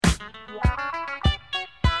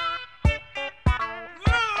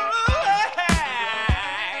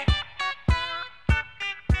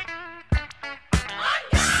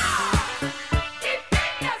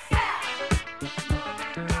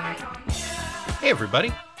Hey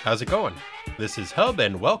everybody, how's it going? This is Hub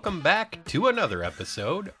and welcome back to another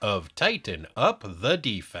episode of Tighten Up the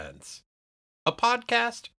Defense, a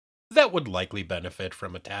podcast that would likely benefit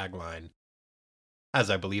from a tagline. As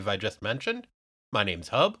I believe I just mentioned, my name's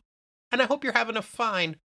Hub, and I hope you're having a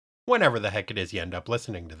fine whenever the heck it is you end up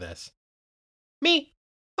listening to this. Me?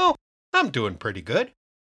 Oh, I'm doing pretty good.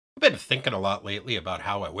 I've been thinking a lot lately about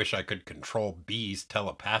how I wish I could control bees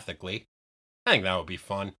telepathically. I think that would be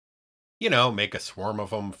fun. You know, make a swarm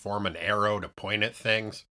of them, form an arrow to point at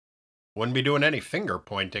things. Wouldn't be doing any finger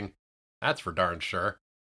pointing. That's for darn sure.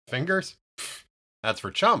 Fingers? Pfft, that's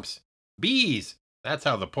for chumps. Bees! That's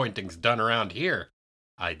how the pointing's done around here,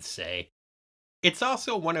 I'd say. It's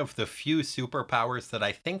also one of the few superpowers that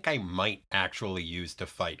I think I might actually use to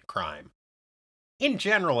fight crime. In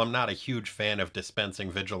general, I'm not a huge fan of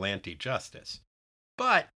dispensing vigilante justice.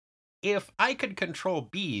 But if I could control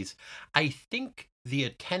bees, I think the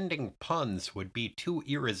attending puns would be too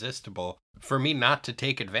irresistible for me not to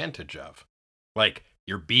take advantage of. Like,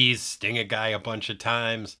 your bees sting a guy a bunch of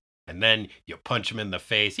times, and then you punch him in the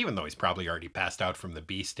face, even though he's probably already passed out from the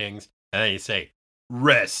bee stings, and then you say,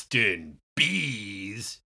 "Rest in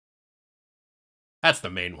bees." That's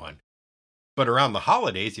the main one. But around the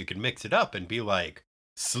holidays, you can mix it up and be like,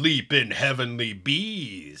 "Sleep in heavenly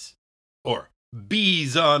bees," or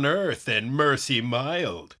 "Bees on earth and mercy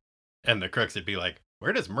mild." And the crooks would be like,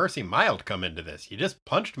 "Where does mercy mild come into this? You just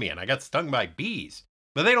punched me and I got stung by bees."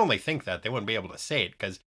 But they'd only think that. They wouldn't be able to say it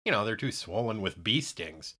because, they're too swollen with bee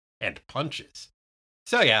stings and punches.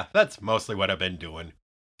 So yeah, that's mostly what I've been doing.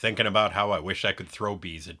 Thinking about how I wish I could throw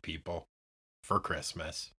bees at people. For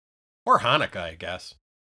Christmas. Or Hanukkah, I guess.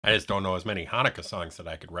 I just don't know as many Hanukkah songs that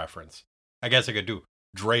I could reference. I guess I could do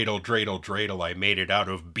 "Dreidel, dreidel, dreidel, I made it out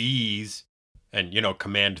of bees." And,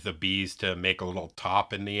 command the bees to make a little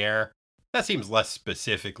top in the air. That seems less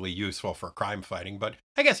specifically useful for crime fighting, but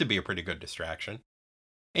I guess it'd be a pretty good distraction.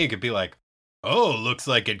 And you could be like, "Oh, looks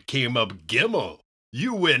like it came up Gimel.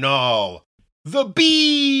 You win all. The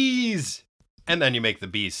bees!" And then you make the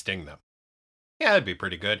bees sting them. Yeah, that'd be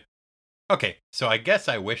pretty good. Okay, so I guess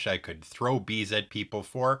I wish I could throw bees at people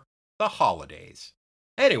for the holidays.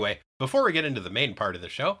 Anyway, before we get into the main part of the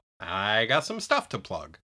show, I got some stuff to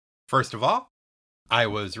plug. First of all, I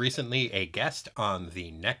was recently a guest on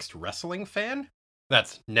the Next Wrestling Fan.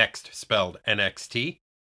 That's Next spelled NXT.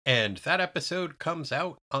 And that episode comes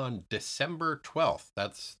out on December 12th.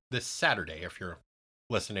 That's this Saturday if you're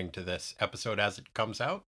listening to this episode as it comes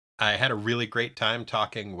out. I had a really great time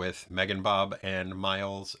talking with Megan Bob and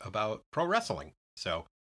Miles about pro wrestling. So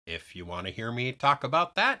if you want to hear me talk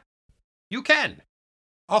about that, you can.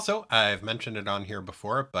 Also, I've mentioned it on here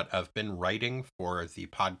before, but I've been writing for the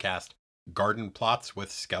podcast Garden Plots with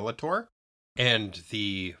Skeletor, and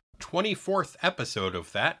the 24th episode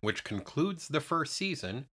of that, which concludes the first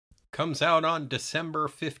season, comes out on December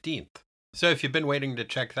 15th. So if you've been waiting to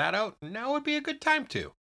check that out, now would be a good time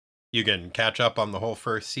to. You can catch up on the whole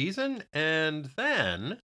first season, and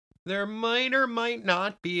then there might or might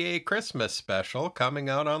not be a Christmas special coming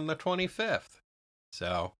out on the 25th.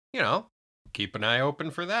 So, keep an eye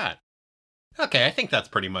open for that. Okay, I think that's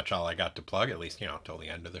pretty much all I got to plug, at least, till the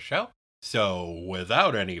end of the show. So,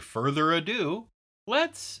 without any further ado,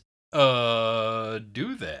 let's,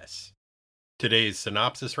 do this. Today's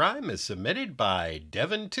synopsis rhyme is submitted by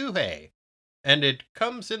Devin Tuhey, and it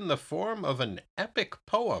comes in the form of an epic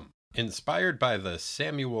poem inspired by the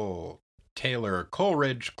Samuel Taylor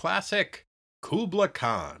Coleridge classic, Kubla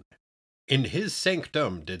Khan. In his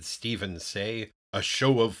sanctum did Stephen say, "A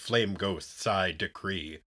show of flame ghosts I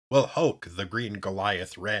decree." Well, Hulk, the green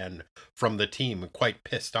Goliath, ran from the team quite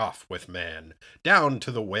pissed off with man, down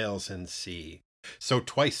to the whales and sea. So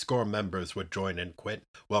twice score members would join and quit,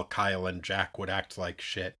 while Kyle and Jack would act like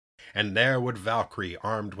shit. And there would Valkyrie,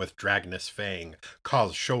 armed with Dragnus fang,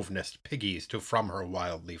 cause chauvinist piggies to from her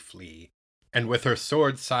wildly flee. And with her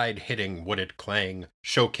sword side hitting would it clang,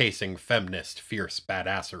 showcasing feminist fierce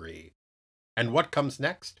badassery. And what comes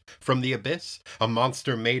next? From the abyss, a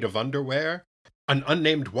monster made of underwear? An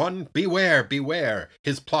unnamed one? Beware, beware!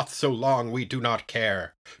 His plots so long we do not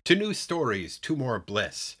care. To new stories, to more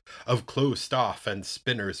bliss, of Clostoff and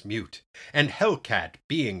spinners mute, and Hellcat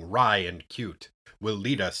being wry and cute, will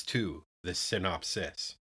lead us to the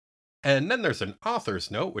synopsis. And then there's an author's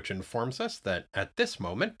note which informs us that at this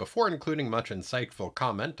moment, before including much insightful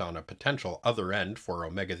comment on a potential other end for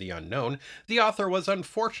Omega the Unknown, the author was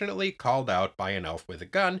unfortunately called out by an elf with a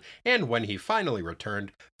gun, and when he finally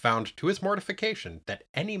returned, found to his mortification that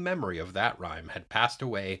any memory of that rhyme had passed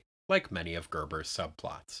away, like many of Gerber's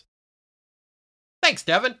subplots. Thanks,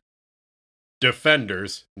 Devin!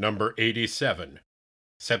 Defenders, number 87.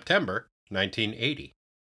 September 1980.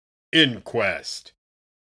 Inquest.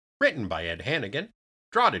 Written by Ed Hannigan,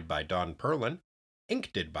 draughted by Don Perlin,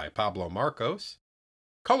 inked by Pablo Marcos,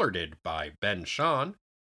 colored by Ben Sean,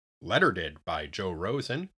 lettered by Joe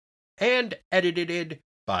Rosen, and edited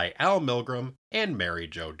by Al Milgram and Mary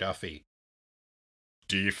Jo Duffy.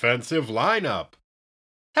 Defensive lineup: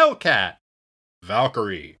 Hellcat,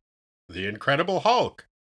 Valkyrie, the Incredible Hulk,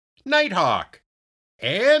 Nighthawk,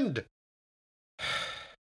 and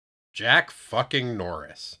Jack fucking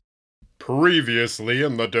Norris. Previously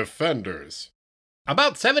in the Defenders.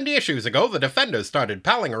 About 70 issues ago, the Defenders started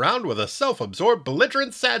palling around with a self-absorbed,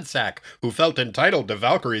 belligerent sad sack who felt entitled to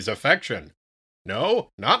Valkyrie's affection. No,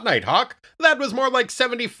 not Nighthawk. That was more like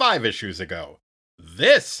 75 issues ago.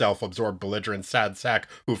 This self-absorbed, belligerent sad sack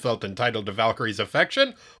who felt entitled to Valkyrie's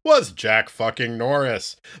affection was Jack fucking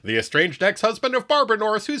Norris, the estranged ex-husband of Barbara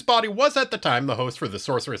Norris, whose body was at the time the host for the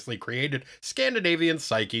sorcerously created Scandinavian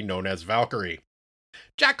psyche known as Valkyrie.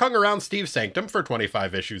 Jack hung around Steve's sanctum for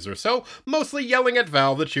 25 issues or so, mostly yelling at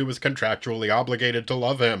Val that she was contractually obligated to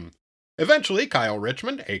love him. Eventually, Kyle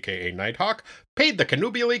Richmond, aka Nighthawk, paid the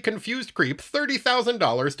connubially confused creep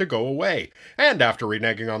 $30,000 to go away, and after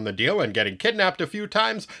reneging on the deal and getting kidnapped a few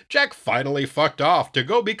times, Jack finally fucked off to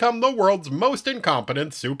go become the world's most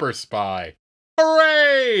incompetent super spy.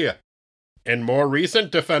 Hooray! In more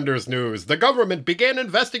recent Defenders news, the government began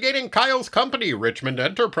investigating Kyle's company, Richmond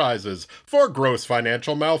Enterprises, for gross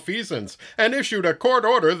financial malfeasance, and issued a court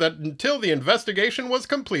order that until the investigation was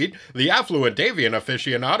complete, the affluent avian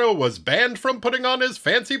aficionado was banned from putting on his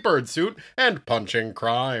fancy birdsuit and punching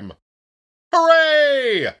crime.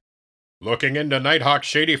 Hooray! Looking into Nighthawk's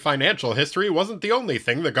shady financial history wasn't the only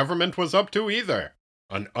thing the government was up to either.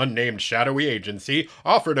 An unnamed shadowy agency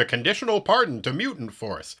offered a conditional pardon to Mutant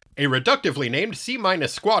Force, a reductively named C-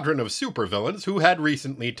 squadron of supervillains who had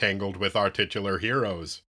recently tangled with our titular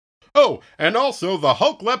heroes. Oh, and also the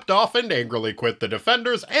Hulk leapt off and angrily quit the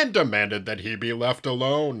Defenders and demanded that he be left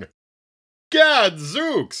alone.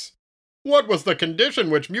 Gadzooks! What was the condition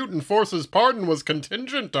which Mutant Force's pardon was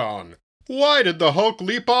contingent on? Why did the Hulk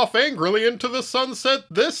leap off angrily into the sunset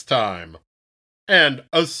this time? And,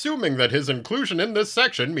 assuming that his inclusion in this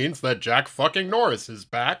section means that Jack fucking Norris is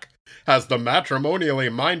back, has the matrimonially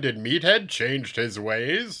minded meathead changed his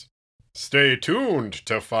ways? Stay tuned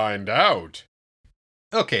to find out.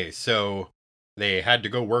 Okay, so they had to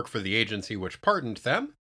go work for the agency which pardoned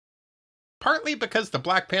them. Partly because the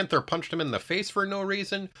Black Panther punched him in the face for no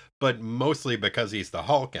reason, but mostly because he's the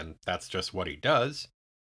Hulk and that's just what he does.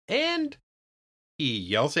 And he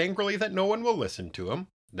yells angrily that no one will listen to him,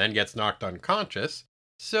 then gets knocked unconscious,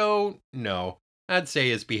 so no, I'd say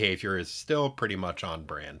his behavior is still pretty much on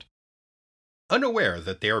brand. Unaware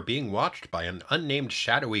that they are being watched by an unnamed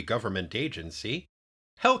shadowy government agency,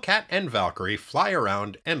 Hellcat and Valkyrie fly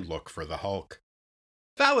around and look for the Hulk.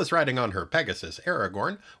 Val is riding on her Pegasus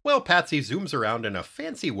Aragorn, while Patsy zooms around in a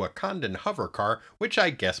fancy Wakandan hover car, which I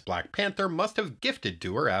guess Black Panther must have gifted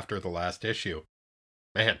to her after the last issue.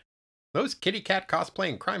 Man, those kitty cat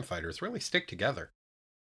cosplaying crime fighters really stick together.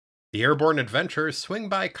 The airborne adventurers swing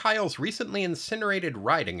by Kyle's recently incinerated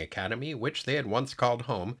riding academy, which they had once called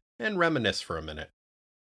home, and reminisce for a minute.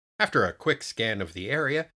 After a quick scan of the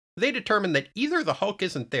area, they determine that either the Hulk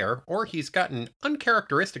isn't there, or he's gotten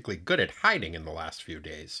uncharacteristically good at hiding in the last few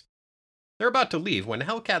days. They're about to leave when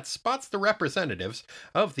Hellcat spots the representatives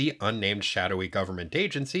of the unnamed shadowy government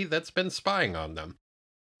agency that's been spying on them.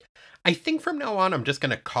 I think from now on I'm just going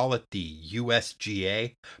to call it the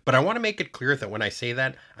USGA, but I want to make it clear that when I say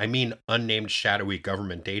that, I mean unnamed shadowy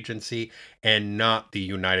government agency and not the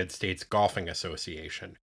United States Golfing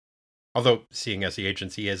Association. Although, seeing as the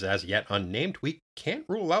agency is as yet unnamed, we can't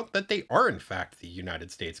rule out that they are in fact the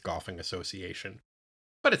United States Golfing Association.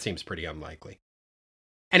 But it seems pretty unlikely.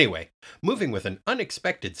 Anyway, moving with an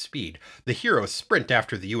unexpected speed, the heroes sprint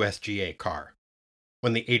after the USGA car.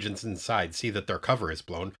 When the agents inside see that their cover is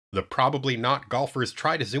blown, the probably not golfers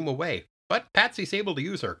try to zoom away, but Patsy's able to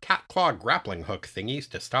use her cat claw grappling hook thingies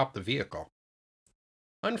to stop the vehicle.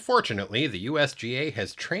 Unfortunately, the USGA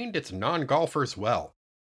has trained its non-golfers well.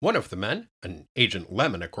 One of the men, an Agent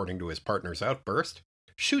Lemon according to his partner's outburst,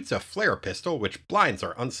 shoots a flare pistol which blinds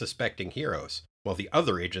our unsuspecting heroes, while the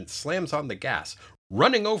other agent slams on the gas,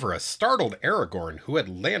 running over a startled Aragorn who had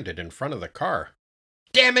landed in front of the car.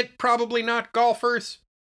 Damn it, probably not golfers!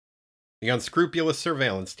 The unscrupulous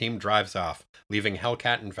surveillance team drives off, leaving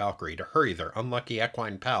Hellcat and Valkyrie to hurry their unlucky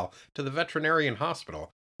equine pal to the veterinarian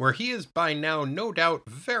hospital, where he is by now no doubt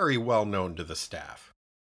very well known to the staff.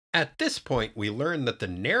 At this point, we learn that the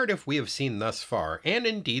narrative we have seen thus far, and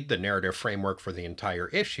indeed the narrative framework for the entire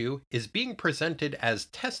issue, is being presented as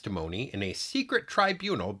testimony in a secret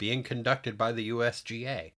tribunal being conducted by the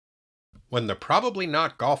USGA. When the probably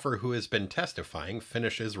not golfer who has been testifying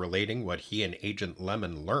finishes relating what he and Agent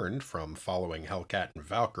Lemon learned from following Hellcat and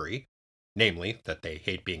Valkyrie, namely that they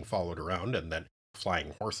hate being followed around and that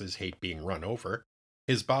flying horses hate being run over,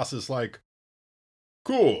 his boss is like,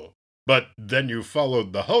 "Cool, but then you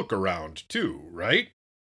followed the Hulk around too, right?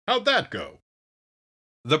 How'd that go?"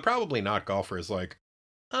 The probably not golfer is like,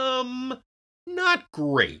 not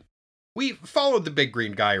great. We followed the big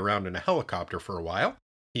green guy around in a helicopter for a while.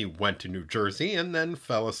 He went to New Jersey and then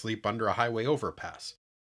fell asleep under a highway overpass.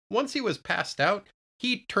 Once he was passed out,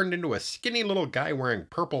 he turned into a skinny little guy wearing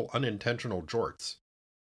purple unintentional jorts.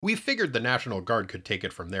 We figured the National Guard could take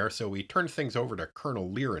it from there, so we turned things over to Colonel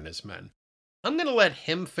Lear and his men. I'm going to let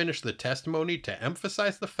him finish the testimony to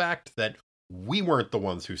emphasize the fact that we weren't the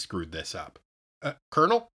ones who screwed this up.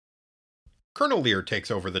 Colonel? Colonel Lear takes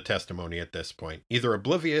over the testimony at this point, either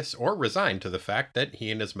oblivious or resigned to the fact that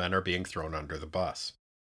he and his men are being thrown under the bus.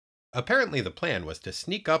 Apparently the plan was to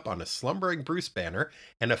sneak up on a slumbering Bruce Banner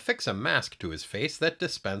and affix a mask to his face that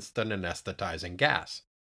dispensed an anesthetizing gas.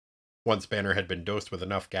 Once Banner had been dosed with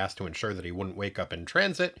enough gas to ensure that he wouldn't wake up in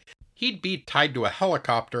transit, he'd be tied to a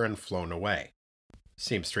helicopter and flown away.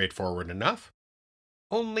 Seems straightforward enough.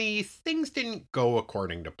 Only things didn't go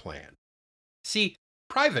according to plan. See,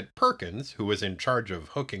 Private Perkins, who was in charge of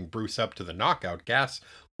hooking Bruce up to the knockout gas,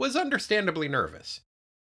 was understandably nervous.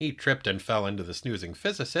 He tripped and fell into the snoozing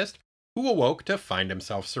physicist, who awoke to find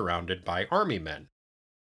himself surrounded by army men.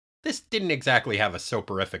 This didn't exactly have a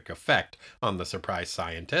soporific effect on the surprised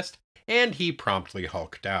scientist, and he promptly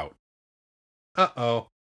hulked out. Uh-oh.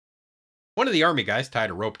 One of the army guys tied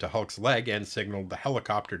a rope to Hulk's leg and signaled the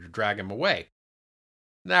helicopter to drag him away.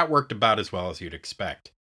 That worked about as well as you'd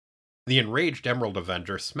expect. The enraged Emerald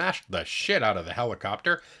Avenger smashed the shit out of the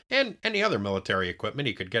helicopter and any other military equipment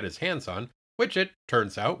he could get his hands on, which it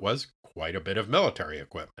turns out was quite a bit of military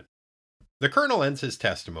equipment. The colonel ends his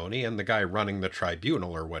testimony, and the guy running the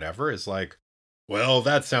tribunal or whatever is like, "Well,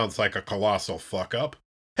 that sounds like a colossal fuck-up.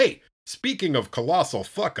 Hey, speaking of colossal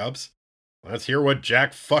fuck-ups, let's hear what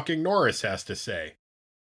Jack fucking Norris has to say.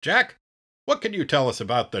 Jack, what can you tell us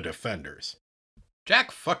about the Defenders?"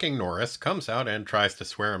 Jack fucking Norris comes out and tries to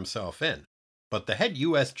swear himself in, but the head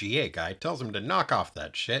USGA guy tells him to knock off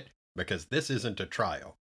that shit because this isn't a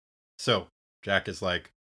trial. So, Jack is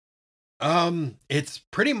like, it's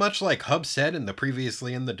pretty much like Hub said in the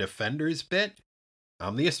previously in the Defenders bit.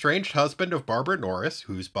 I'm the estranged husband of Barbara Norris,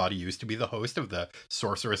 whose body used to be the host of the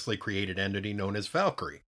sorcerously created entity known as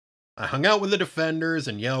Valkyrie. I hung out with the Defenders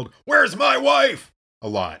and yelled, "Where's my wife?" a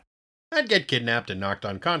lot. I'd get kidnapped and knocked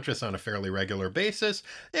unconscious on a fairly regular basis,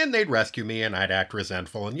 and they'd rescue me and I'd act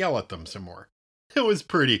resentful and yell at them some more. It was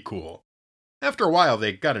pretty cool. After a while,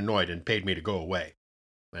 they got annoyed and paid me to go away.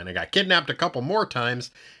 Then I got kidnapped a couple more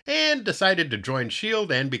times and decided to join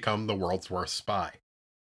S.H.I.E.L.D. and become the world's worst spy.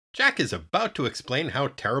 Jack is about to explain how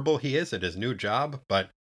terrible he is at his new job, but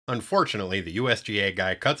unfortunately the USGA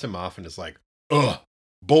guy cuts him off and is like, "Ugh,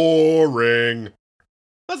 boring."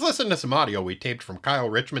 Let's listen to some audio we taped from Kyle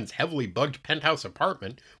Richmond's heavily bugged penthouse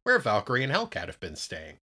apartment where Valkyrie and Hellcat have been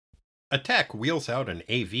staying. A tech wheels out an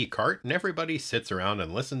AV cart and everybody sits around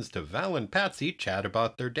and listens to Val and Patsy chat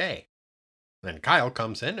about their day. Then Kyle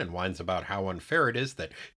comes in and whines about how unfair it is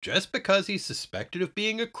that just because he's suspected of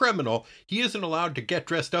being a criminal, he isn't allowed to get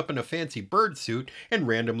dressed up in a fancy bird suit and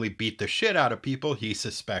randomly beat the shit out of people he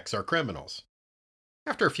suspects are criminals.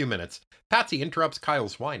 After a few minutes, Patsy interrupts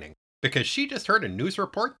Kyle's whining because she just heard a news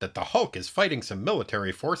report that the Hulk is fighting some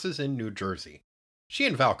military forces in New Jersey. She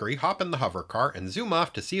and Valkyrie hop in the hover car and zoom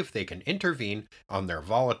off to see if they can intervene on their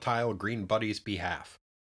volatile green buddy's behalf.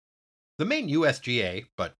 The main USGA,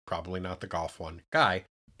 but probably not the golf one, guy,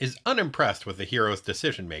 is unimpressed with the hero's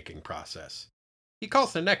decision-making process. He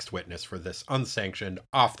calls the next witness for this unsanctioned,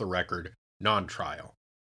 off-the-record, non-trial.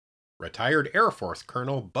 Retired Air Force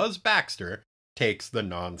Colonel Buzz Baxter takes the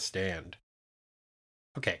non-stand.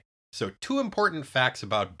 Okay, so 2 important facts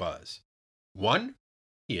about Buzz. 1,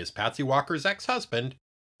 he is Patsy Walker's ex-husband,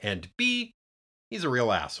 and B, he's a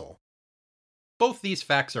real asshole. Both these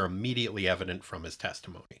facts are immediately evident from his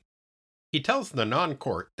testimony. He tells the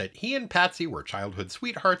non-court that he and Patsy were childhood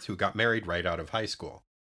sweethearts who got married right out of high school.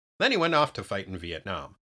 Then he went off to fight in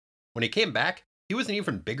Vietnam. When he came back, he was an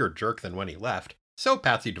even bigger jerk than when he left, so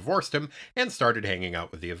Patsy divorced him and started hanging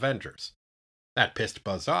out with the Avengers. That pissed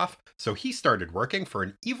Buzz off, so he started working for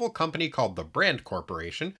an evil company called the Brand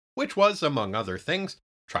Corporation, which was, among other things,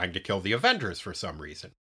 trying to kill the Avengers for some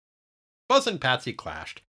reason. Buzz and Patsy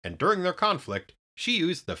clashed, and during their conflict, she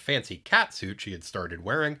used the fancy cat suit she had started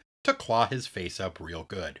wearing to claw his face up real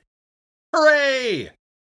good. Hooray!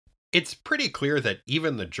 It's pretty clear that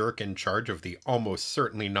even the jerk in charge of the almost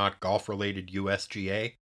certainly not golf-related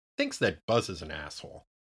USGA thinks that Buzz is an asshole.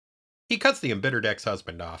 He cuts the embittered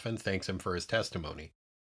ex-husband off and thanks him for his testimony.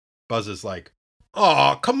 Buzz is like,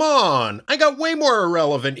 "Aw, come on! I got way more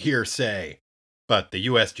irrelevant hearsay!" But the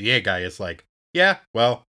USGA guy is like, "Yeah,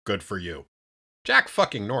 well, good for you." Jack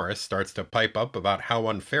fucking Norris starts to pipe up about how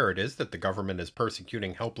unfair it is that the government is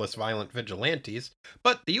persecuting helpless violent vigilantes,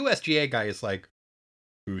 but the USGA guy is like,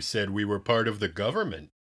 "Who said we were part of the government?"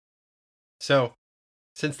 So,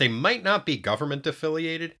 since they might not be government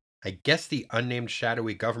affiliated, I guess the unnamed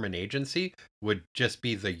shadowy government agency would just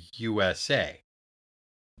be the USA.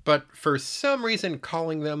 But for some reason,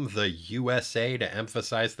 calling them the USA to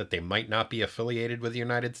emphasize that they might not be affiliated with the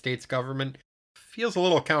United States government feels a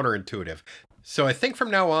little counterintuitive. So I think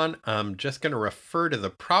from now on, I'm just going to refer to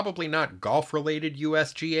the probably not golf-related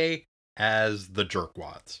USGA as the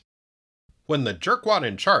Jerkwads. When the jerkwad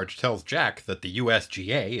in charge tells Jack that the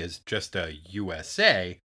USGA is just a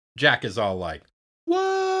USA, Jack is all like,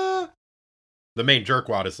 "What?" The main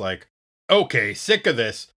jerkwad is like, "Okay, sick of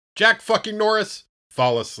this. Jack fucking Norris,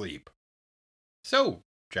 fall asleep." So,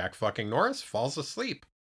 Jack fucking Norris falls asleep.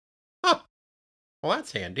 Huh. Well,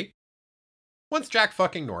 that's handy. Once Jack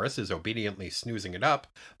fucking Norris is obediently snoozing it up,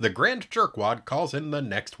 the Grand Jerkwad calls in the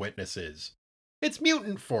next witnesses. It's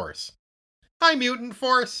Mutant Force. Hi, Mutant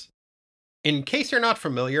Force. In case you're not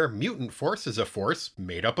familiar, Mutant Force is a force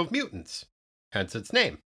made up of mutants, hence its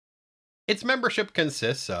name. Its membership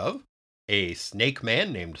consists of a snake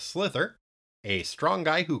man named Slither, a strong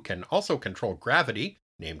guy who can also control gravity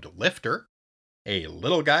named Lifter, a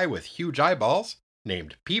little guy with huge eyeballs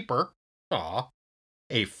named Peeper,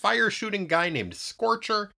 a fire-shooting guy named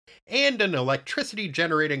Scorcher, and an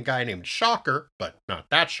electricity-generating guy named Shocker, but not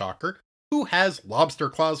that Shocker, who has lobster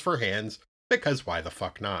claws for hands, because why the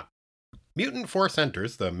fuck not? Mutant Force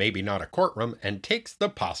enters the maybe not a courtroom and takes the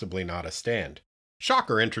possibly not a stand.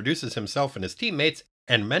 Shocker introduces himself and his teammates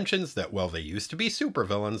and mentions that while they used to be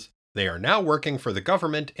supervillains, they are now working for the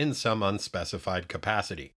government in some unspecified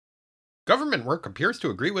capacity. Government work appears to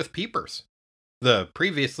agree with Peepers. The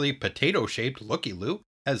previously potato-shaped Looky-Loo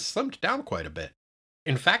has slimmed down quite a bit.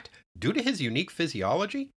 In fact, due to his unique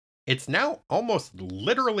physiology, it's now almost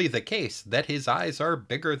literally the case that his eyes are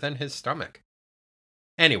bigger than his stomach.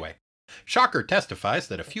 Anyway, Shocker testifies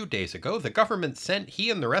that a few days ago the government sent he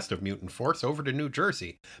and the rest of Mutant Force over to New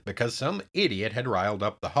Jersey because some idiot had riled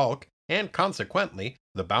up the Hulk, and consequently,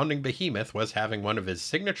 the bounding behemoth was having one of his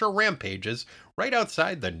signature rampages right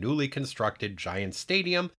outside the newly constructed Giant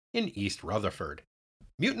Stadium in East Rutherford.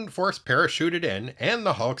 Mutant Force parachuted in, and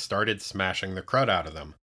the Hulk started smashing the crud out of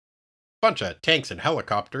them. Bunch of tanks and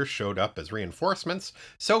helicopters showed up as reinforcements,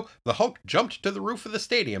 so the Hulk jumped to the roof of the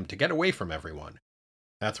stadium to get away from everyone.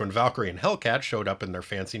 That's when Valkyrie and Hellcat showed up in their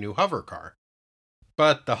fancy new hover car.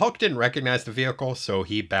 But the Hulk didn't recognize the vehicle, so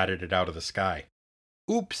he batted it out of the sky.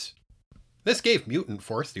 Oops. This gave Mutant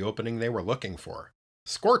Force the opening they were looking for.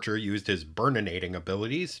 Scorcher used his burninating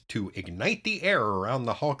abilities to ignite the air around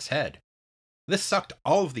the Hulk's head. This sucked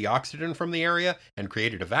all of the oxygen from the area and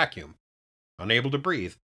created a vacuum. Unable to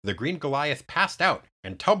breathe, the Green Goliath passed out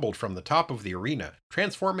and tumbled from the top of the arena,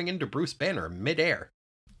 transforming into Bruce Banner mid-air.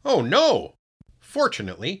 Oh no!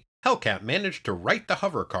 Fortunately, Hellcat managed to right the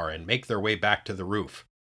hover car and make their way back to the roof.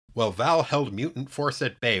 While Val held Mutant Force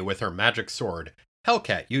at bay with her magic sword,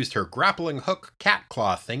 Hellcat used her grappling hook cat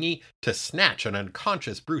claw thingy to snatch an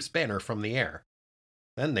unconscious Bruce Banner from the air.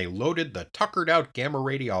 Then they loaded the tuckered out gamma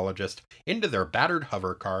radiologist into their battered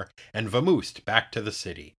hover car and vamoosed back to the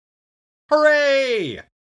city. Hooray!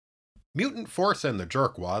 Mutant Force and the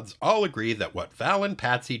Jerkwads all agree that what Val and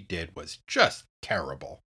Patsy did was just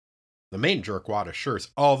terrible. The main jerkwad assures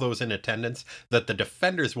all those in attendance that the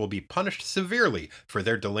defenders will be punished severely for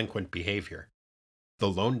their delinquent behavior. The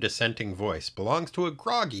lone dissenting voice belongs to a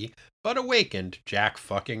groggy but awakened Jack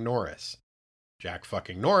fucking Norris. Jack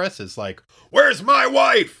fucking Norris is like, "Where's my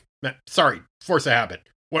wife?" Sorry, force a habit.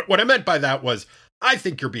 What I meant by that was, I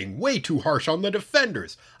think you're being way too harsh on the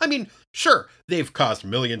defenders. I mean, sure, they've caused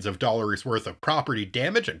millions of dollars worth of property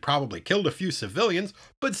damage and probably killed a few civilians,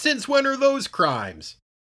 but since when are those crimes?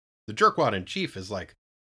 The jerkwad in chief is like,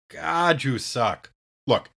 "God, you suck.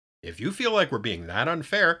 Look, if you feel like we're being that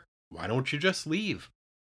unfair, why don't you just leave?"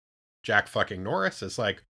 Jack fucking Norris is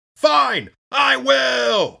like, "Fine, I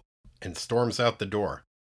will!" and storms out the door.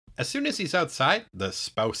 As soon as he's outside, the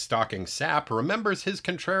spouse-stalking sap remembers his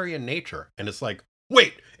contrarian nature and is like,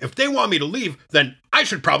 "Wait, if they want me to leave, then I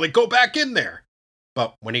should probably go back in there."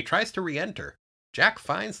 But when he tries to re-enter, Jack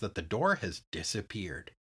finds that the door has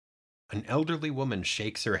disappeared. An elderly woman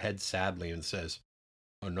shakes her head sadly and says,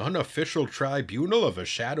 "An unofficial tribunal of a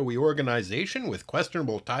shadowy organization with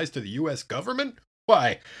questionable ties to the U.S. government?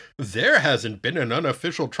 Why, there hasn't been an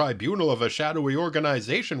unofficial tribunal of a shadowy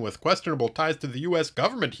organization with questionable ties to the U.S.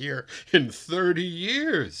 government here in 30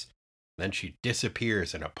 years. Then she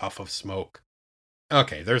disappears in a puff of smoke.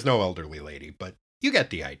 Okay, there's no elderly lady, but you get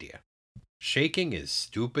the idea. Shaking his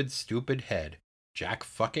stupid head, Jack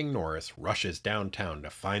fucking Norris rushes downtown to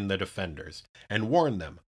find the defenders and warn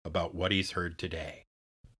them about what he's heard today.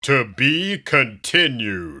 To be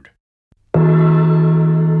continued.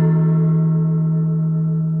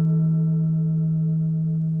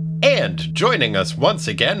 And joining us once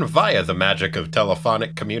again via the magic of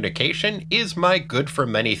telephonic communication is my good for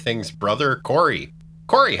many things brother, Corey.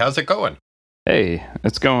 Corey, how's it going? Hey,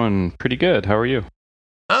 it's going pretty good. How are you?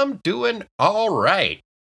 I'm doing all right.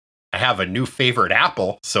 I have a new favorite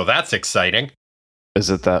apple, so that's exciting. Is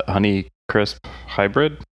it that Honey Crisp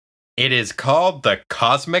hybrid? It is called the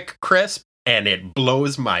Cosmic Crisp, and it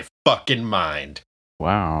blows my fucking mind.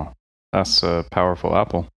 Wow, that's a powerful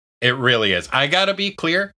apple. It really is. I gotta be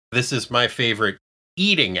clear, this is my favorite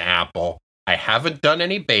eating apple. I haven't done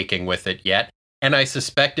any baking with it yet, and I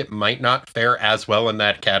suspect it might not fare as well in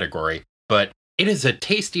that category, but it is a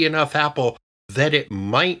tasty enough apple that it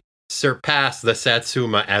might surpass the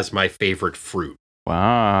Satsuma as my favorite fruit.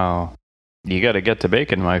 Wow. You gotta get to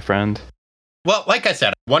baking, my friend. Well, like I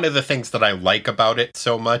said, one of the things that I like about it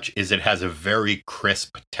so much is it has a very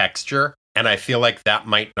crisp texture, and I feel like that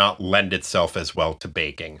might not lend itself as well to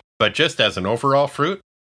baking. But just as an overall fruit,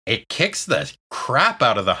 it kicks the crap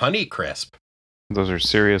out of the Honey Crisp. Those are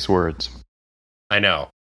serious words. I know.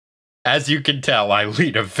 As you can tell, I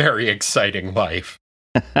lead a very exciting life.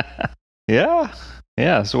 Yeah.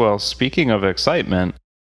 Yes, well, speaking of excitement,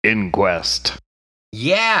 Inquest.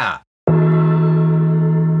 Yeah!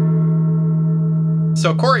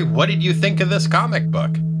 So, Corey, what did you think of this comic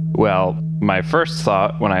book? Well, my first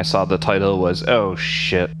thought when I saw the title was, oh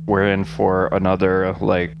shit, we're in for another,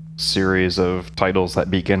 series of titles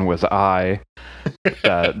that begin with I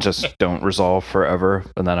that just don't resolve forever.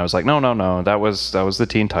 And then I was like, no, that was the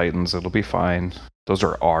Teen Titans. It'll be fine. Those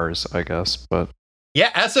are R's, I guess, but...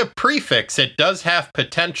 Yeah, as a prefix, it does have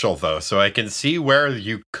potential, though, so I can see where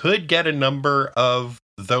you could get a number of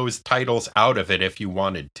those titles out of it if you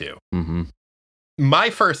wanted to. Mm-hmm. My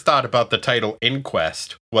first thought about the title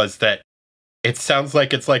Inquest was that it sounds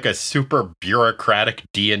like it's like a super bureaucratic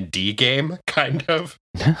D&D game, kind of.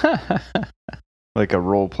 Like a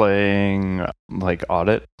role-playing,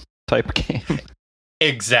 audit type game.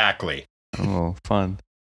 Exactly. Oh, fun.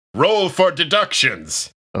 Roll for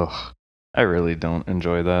deductions. Ugh. I really don't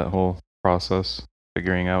enjoy that whole process,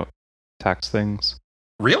 figuring out tax things.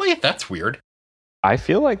 Really? That's weird. I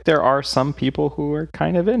feel like there are some people who are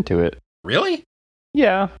kind of into it. Really?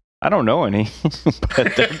 Yeah. I don't know any,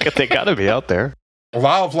 but they gotta be out there.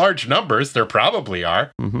 Law of large numbers, there probably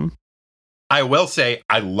are. Mm-hmm. I will say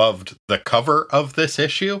I loved the cover of this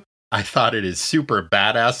issue. I thought it is super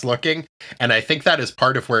badass looking, and I think that is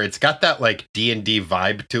part of where it's got that D&D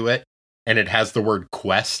vibe to it, and it has the word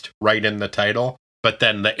quest right in the title, but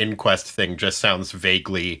then the Inquest thing just sounds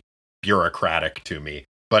vaguely bureaucratic to me,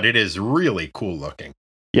 but it is really cool looking.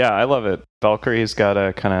 Yeah, I love it. Valkyrie's got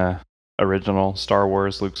a kind of original Star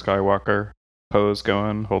Wars Luke Skywalker pose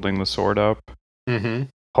going, holding the sword up. Mm-hmm.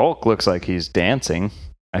 Hulk looks like he's dancing,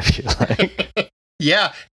 I feel like.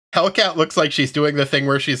 Yeah, Hellcat looks like she's doing the thing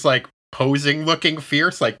where she's posing looking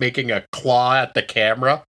fierce, making a claw at the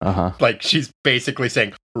camera. Uh-huh. She's basically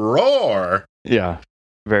saying, roar! Yeah,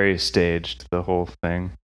 very staged, the whole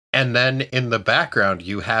thing. And then in the background,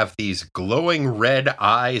 you have these glowing red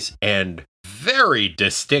eyes and very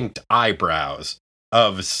distinct eyebrows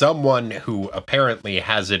of someone who apparently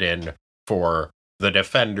has it in for the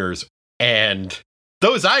Defenders. And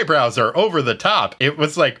those eyebrows are over the top. It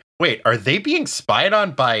was wait, are they being spied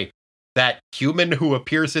on by that human who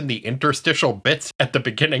appears in the interstitial bits at the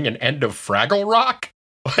beginning and end of Fraggle Rock?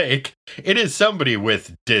 It is somebody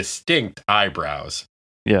with distinct eyebrows.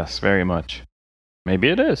 Yes, very much. Maybe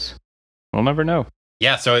it is. We'll never know.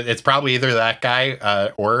 Yeah, so it's probably either that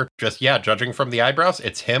guy or just, judging from the eyebrows,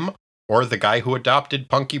 it's him or the guy who adopted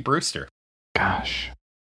Punky Brewster. Gosh.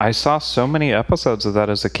 I saw so many episodes of that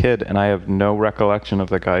as a kid, and I have no recollection of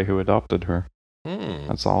the guy who adopted her.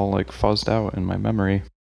 That's all fuzzed out in my memory.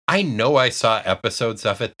 I know I saw episodes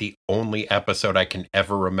of it. The only episode I can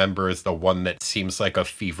ever remember is the one that seems like a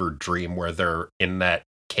fever dream where they're in that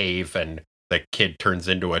cave and the kid turns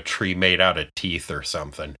into a tree made out of teeth or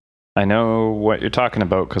something. I know what you're talking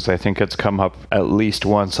about because I think it's come up at least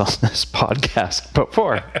once on this podcast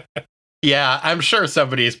before. Yeah, I'm sure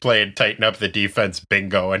somebody's played Tighten Up the Defense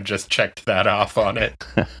bingo and just checked that off on it.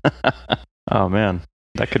 Oh, man.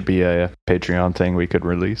 That could be a Patreon thing we could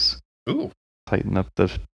release. Ooh. Tighten Up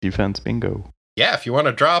the Defense bingo. Yeah, if you want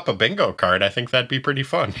to draw up a bingo card, I think that'd be pretty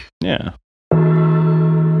fun. Yeah.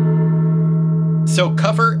 So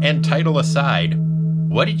cover and title aside,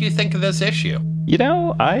 what did you think of this issue? You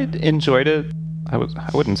know, I enjoyed it. I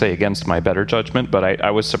wouldn't say against my better judgment, but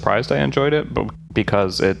I was surprised I enjoyed it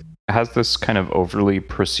because it has this kind of overly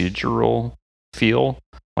procedural feel.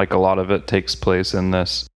 Like a lot of it takes place in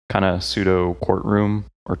this kind of pseudo courtroom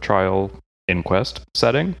or trial inquest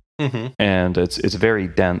setting. Mm-hmm. And it's very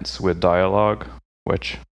dense with dialogue,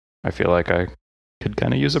 which I feel like I could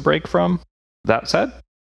kind of use a break from. That said,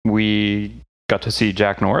 we got to see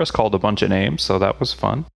Jack Norris called a bunch of names, so that was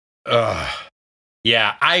fun.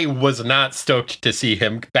 Yeah, I was not stoked to see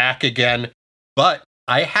him back again, but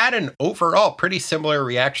I had an overall pretty similar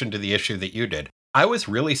reaction to the issue that you did. I was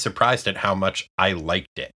really surprised at how much I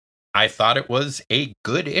liked it. I thought it was a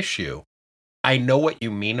good issue. I know what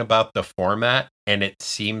you mean about the format, and it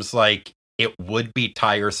seems like it would be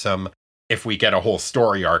tiresome if we get a whole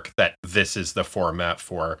story arc that this is the format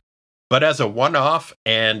for. But as a one-off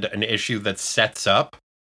and an issue that sets up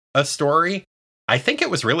a story, I think it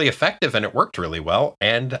was really effective and it worked really well,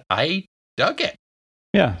 and I dug it.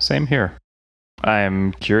 Yeah, same here.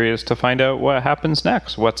 I'm curious to find out what happens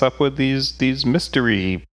next. What's up with these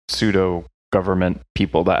mystery pseudo-government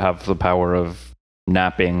people that have the power of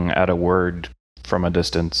napping at a word from a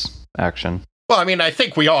distance action? Well, I mean, I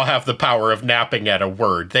think we all have the power of napping at a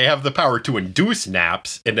word. They have the power to induce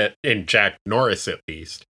naps, in Jack Norris at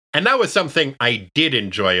least. And that was something I did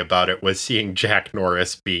enjoy about it, was seeing Jack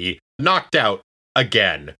Norris be knocked out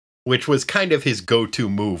again, which was kind of his go-to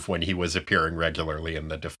move when he was appearing regularly in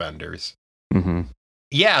the Defenders. Mm-hmm.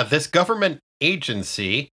 Yeah, this government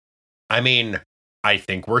agency, I mean, I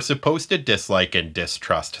think we're supposed to dislike and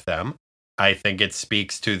distrust them. I think it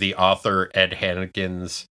speaks to the author Ed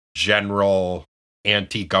Hannigan's general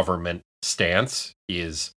anti-government stance. He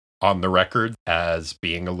is on the record as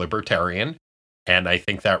being a libertarian, and I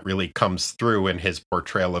think that really comes through in his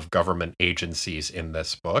portrayal of government agencies in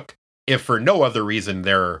this book. If for no other reason,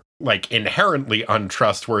 they're like inherently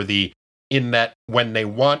untrustworthy in that when they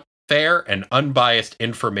want fair and unbiased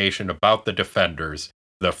information about the Defenders,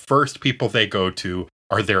 the first people they go to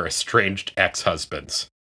are their estranged ex-husbands.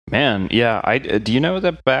 Man, yeah. Do you know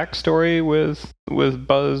the backstory with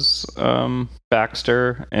Buzz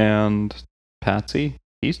Baxter and Patsy?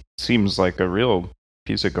 He seems like a real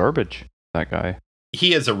piece of garbage, that guy.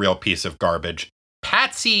 He is a real piece of garbage.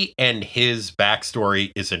 Patsy and his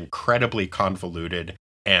backstory is incredibly convoluted,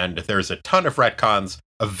 and there's a ton of retcons.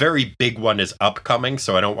 A very big one is upcoming,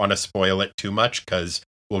 so I don't want to spoil it too much because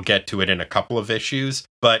we'll get to it in a couple of issues.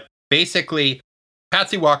 But basically,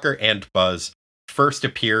 Patsy Walker and Buzz first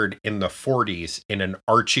appeared in the 40s in an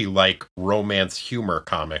Archie-like romance humor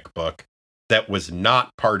comic book that was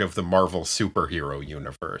not part of the Marvel superhero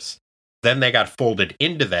universe. Then they got folded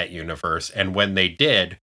into that universe, and when they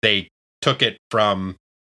did, they took it from,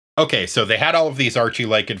 okay, so they had all of these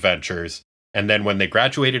Archie-like adventures, and then when they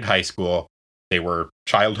graduated high school, they were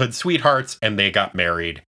childhood sweethearts, and they got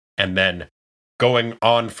married. And then going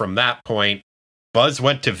on from that point, Buzz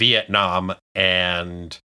went to Vietnam,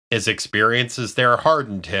 and his experiences there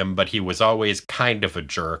hardened him, but he was always kind of a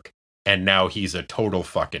jerk, and now he's a total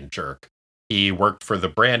fucking jerk. He worked for the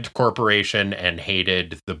Brand Corporation and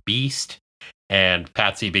hated the Beast, and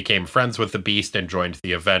Patsy became friends with the Beast and joined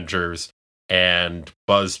the Avengers, and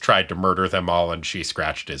Buzz tried to murder them all, and she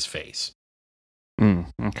scratched his face.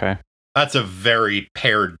 Okay. That's a very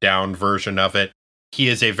pared down version of it. He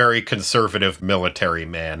is a very conservative military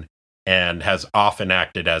man and has often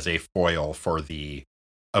acted as a foil for the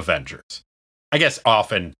Avengers. I guess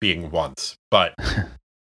often being once, but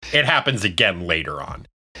it happens again later on.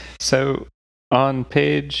 So on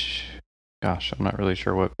page, gosh, I'm not really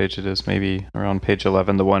sure what page it is, maybe around page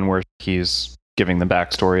 11, the one where he's giving the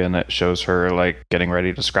backstory and it shows her like getting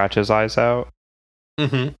ready to scratch his eyes out.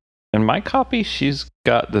 Mm-hmm. In my copy, she's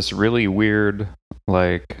got this really weird,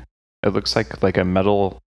 like, it looks like a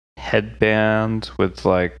metal headband with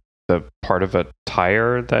like the part of a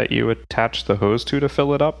tire that you attach the hose to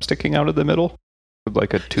fill it up sticking out of the middle with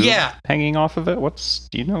like a tube hanging off of it.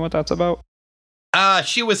 Do you know what that's about?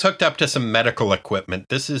 She was hooked up to some medical equipment.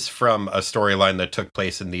 This is from a storyline that took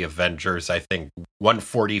place in the Avengers, I think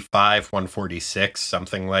 145, 146,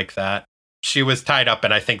 something like that. she was tied up,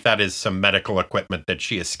 and I think that is some medical equipment that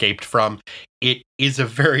she escaped from. It is a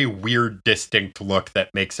very weird, distinct look that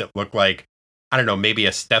makes it look like, I don't know, maybe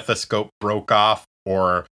a stethoscope broke off,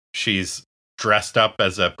 or she's dressed up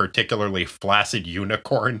as a particularly flaccid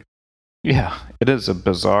unicorn. Yeah, it is a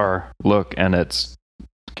bizarre look, and it's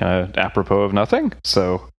kind of apropos of nothing.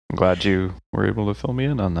 So I'm glad you were able to fill me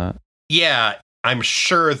in on that. Yeah, I'm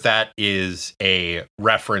sure that is a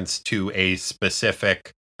reference to a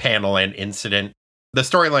specific panel and incident. The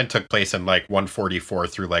storyline took place in like 144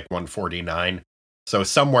 through like 149. So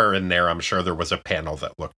somewhere in there, I'm sure there was a panel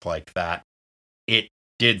that looked like that. It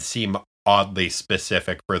did seem oddly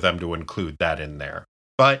specific for them to include that in there.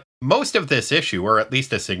 But most of this issue, or at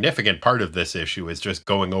least a significant part of this issue, is just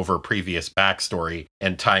going over previous backstory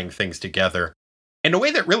and tying things together in a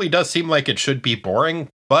way that really does seem like it should be boring,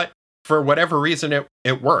 but for whatever reason,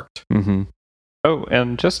 it worked. Mm-hmm. Oh,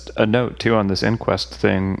 and just a note, too, on this inquest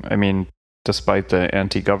thing. I mean, despite the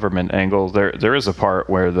anti-government angle, there is a part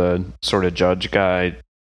where the sort of judge guy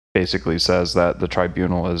basically says that the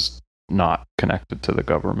tribunal is not connected to the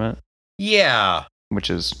government. Yeah. Which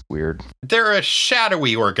is weird. They're a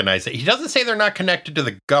shadowy organization. He doesn't say they're not connected to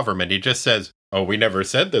the government. He just says, oh, we never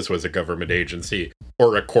said this was a government agency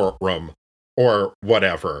or a courtroom or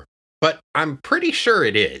whatever. But I'm pretty sure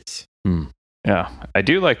it is. Yeah, I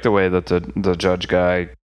do like the way that the judge guy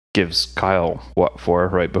gives Kyle what for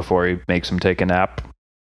right before he makes him take a nap.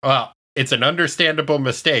 Well, it's an understandable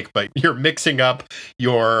mistake, but you're mixing up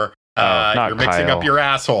your up your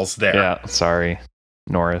assholes there. Yeah, sorry,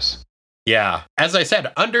 Norris. Yeah, as I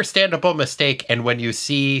said, understandable mistake. And when you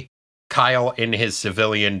see Kyle in his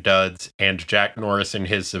civilian duds and Jack Norris in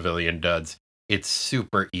his civilian duds, it's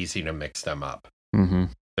super easy to mix them up. Mm-hmm.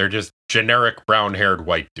 They're just generic brown-haired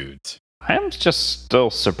white dudes. I'm just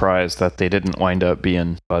still surprised that they didn't wind up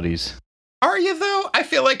being buddies. Are you, though? I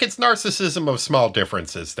feel like it's narcissism of small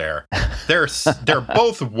differences there. They're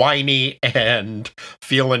both whiny and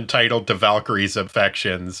feel entitled to Valkyrie's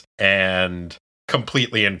affections and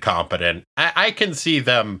completely incompetent. I can see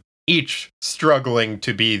them each struggling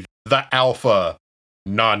to be the alpha,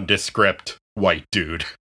 nondescript white dude.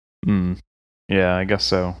 Yeah, I guess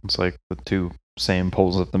so. It's like the two same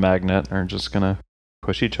poles of the magnet are just gonna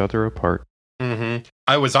push each other apart. Mm-hmm.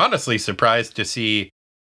 I was honestly surprised to see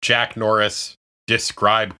Jack Norris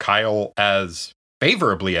describe Kyle as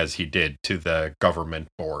favorably as he did to the government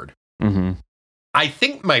board. Mm-hmm. I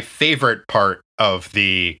think my favorite part of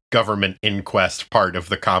the government inquest part of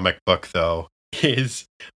the comic book, though, is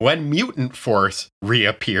when Mutant Force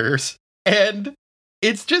reappears, and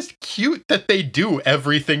it's just cute that they do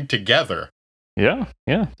everything together. Yeah,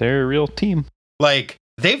 they're a real team. Like,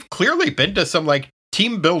 they've clearly been to some, like,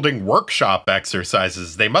 team-building workshop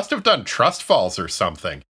exercises. They must have done trust falls or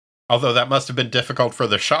something. Although that must have been difficult for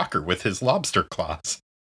the Shocker with his lobster claws.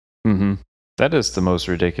 Mm-hmm. That is the most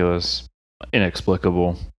ridiculous,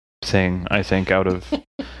 inexplicable thing, I think, out of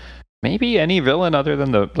maybe any villain other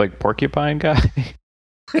than the, like, porcupine guy.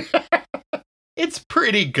 It's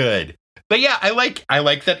pretty good. But yeah, I like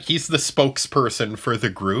that he's the spokesperson for the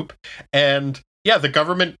group. And yeah, the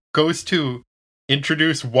government goes to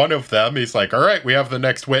introduce one of them. He's like, all right, we have the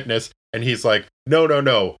next witness. And he's like,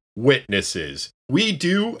 no, witnesses. We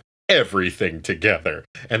do everything together.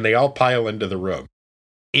 And they all pile into the room.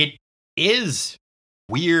 It is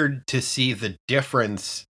weird to see the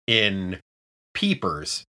difference in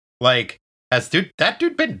peepers. Like, has that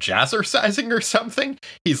dude been jazzercising or something?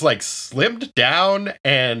 He's like slimmed down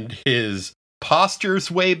and his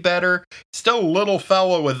posture's way better. Still a little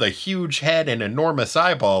fellow with a huge head and enormous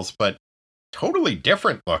eyeballs, but totally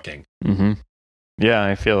different looking. Mm-hmm. Yeah,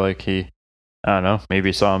 I feel like he, I don't know,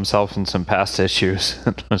 maybe saw himself in some past issues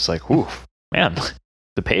and was like, ooh, man,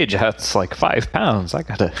 the page has like 5 pounds. I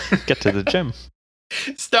gotta get to the gym.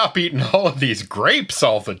 Stop eating all of these grapes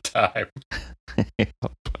all the time. Yep.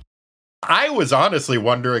 I was honestly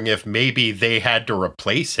wondering if maybe they had to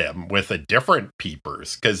replace him with a different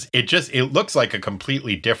Peepers, because it looks like a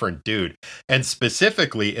completely different dude. And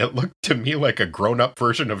specifically, it looked to me like a grown-up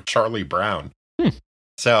version of Charlie Brown.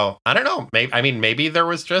 So, I don't know. Maybe there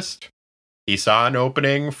was just, he saw an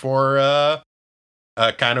opening for a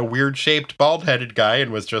kind of weird-shaped, bald-headed guy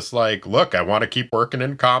and was just like, look, I want to keep working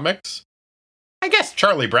in comics. I guess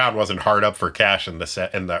Charlie Brown wasn't hard up for cash in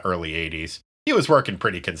the early 80s. He was working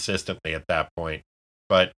pretty consistently at that point.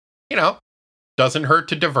 But, doesn't hurt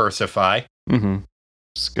to diversify. Mm-hmm.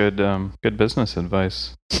 It's good business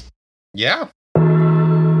advice. Yeah.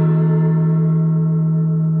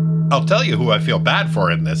 I'll tell you who I feel bad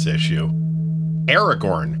for in this issue.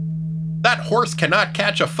 Aragorn. That horse cannot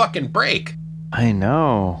catch a fucking break. I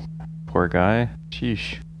know. Poor guy.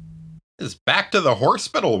 Sheesh. is back to the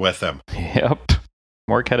hospital with him. Yep.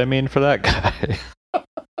 More ketamine for that guy.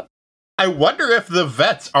 I wonder if the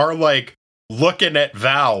vets are like looking at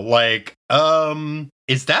Val like,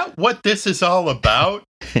 is that what this is all about?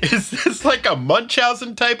 Is this like a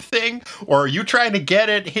Munchausen type thing? Or are you trying to get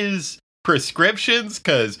at his prescriptions?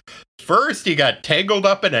 Because first he got tangled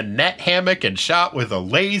up in a net hammock and shot with a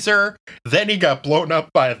laser. Then he got blown up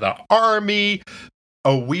by the army.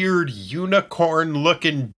 A weird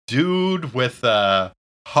unicorn-looking dude with a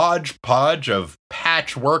hodgepodge of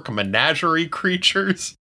patchwork menagerie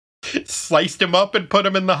creatures sliced him up and put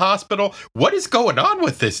him in the hospital. What is going on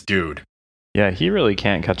with this dude? Yeah, he really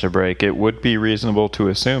can't catch a break. It would be reasonable to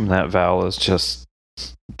assume that Val is just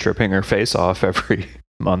tripping her face off every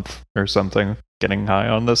month or something, getting high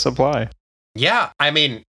on the supply. Yeah, I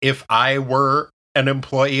mean, if I were an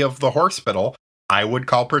employee of the hospital, I would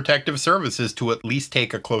call Protective Services to at least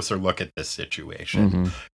take a closer look at this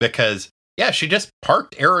situation. Because, yeah, she just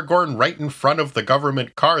parked Aragorn right in front of the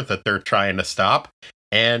government car that they're trying to stop,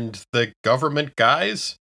 and the government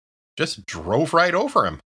guys just drove right over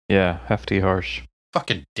him. Yeah, hefty harsh.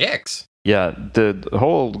 Fucking dicks. Yeah, the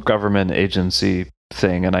whole government agency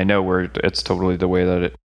thing, and I know it's totally the way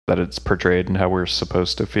that it's portrayed and how we're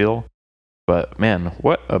supposed to feel. But man,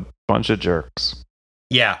 what a bunch of jerks.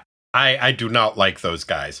 Yeah, I do not like those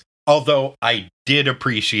guys. Although I did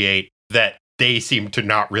appreciate that they seem to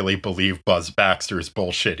not really believe Buzz Baxter's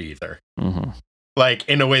bullshit either. Like,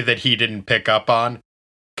 in a way that he didn't pick up on.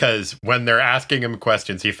 Because when they're asking him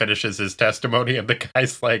questions, he finishes his testimony and the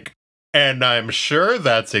guy's like, and I'm sure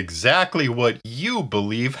that's exactly what you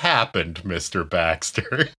believe happened, Mr.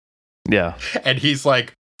 Baxter. Yeah. And he's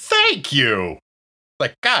like, thank you.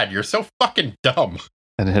 Like, God, you're so fucking dumb.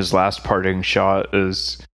 And his last parting shot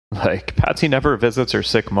is like, Patsy never visits her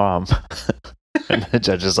sick mom. And the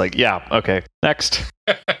judge is like, yeah, okay, next.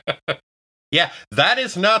 Yeah, that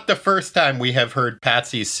is not the first time we have heard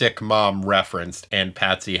Patsy's sick mom referenced and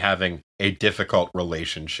Patsy having a difficult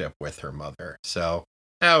relationship with her mother. So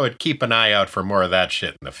I would keep an eye out for more of that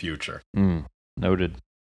shit in the future. Noted.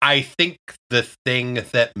 I think the thing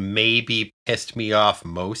that maybe pissed me off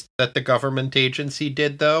most that the government agency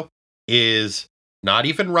did, though, is not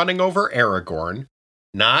even running over Aragorn,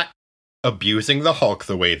 not abusing the Hulk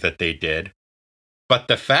the way that they did, but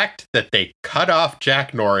the fact that they cut off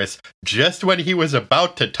Jack Norris just when he was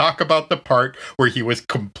about to talk about the part where he was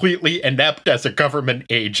completely inept as a government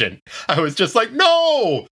agent. I was just like,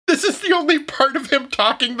 no! This is the only part of him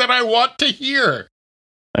talking that I want to hear!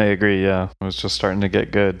 I agree, yeah. It was just starting to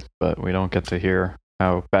get good, but we don't get to hear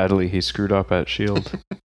how badly he screwed up at S.H.I.E.L.D.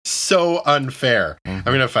 So unfair. I'm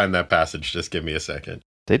going to find that passage. Just give me a second.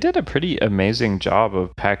 They did a pretty amazing job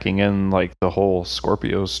of packing in like the whole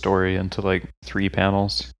Scorpio story into like 3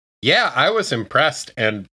 panels. Yeah, I was impressed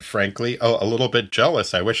and frankly a little bit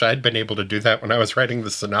jealous. I wish I'd been able to do that when I was writing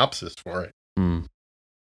the synopsis for it.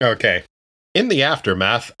 Okay. In the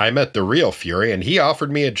aftermath, I met the real Fury and he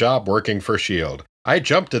offered me a job working for S.H.I.E.L.D. I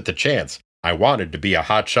jumped at the chance. I wanted to be a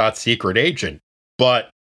hotshot secret agent, but...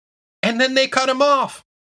 And then they cut him off.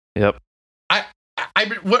 Yep.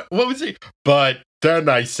 What was he? But then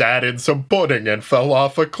I sat in some pudding and fell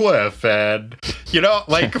off a cliff and,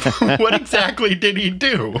 like, what exactly did he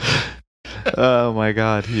do? Oh my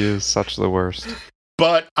god, he is such the worst.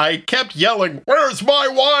 But I kept yelling, "Where's my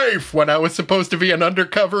wife?" when I was supposed to be an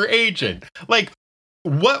undercover agent. Like,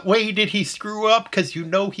 what way did he screw up? Because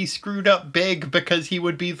he screwed up big because he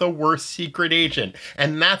would be the worst secret agent.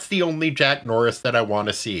 And that's the only Jack Norris that I want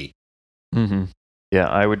to see. Yeah,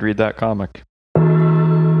 I would read that comic.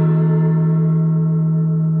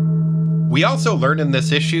 We also learn in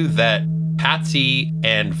this issue that Patsy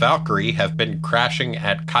and Valkyrie have been crashing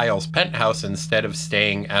at Kyle's penthouse instead of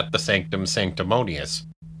staying at the Sanctum Sanctimonious.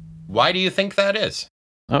 Why do you think that is?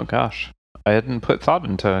 Oh gosh, I hadn't put thought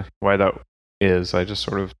into why that is. I just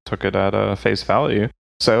sort of took it at face value.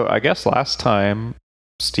 So I guess last time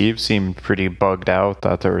Steve seemed pretty bugged out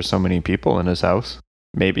that there were so many people in his house.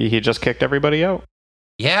 Maybe he just kicked everybody out.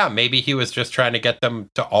 Yeah, maybe he was just trying to get them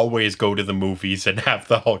to always go to the movies and have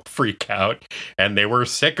the Hulk freak out, and they were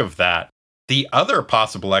sick of that. The other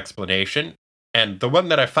possible explanation, and the one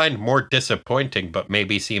that I find more disappointing but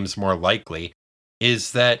maybe seems more likely,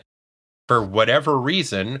 is that for whatever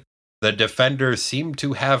reason, the Defenders seem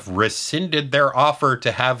to have rescinded their offer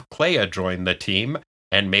to have Clea join the team,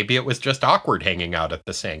 and maybe it was just awkward hanging out at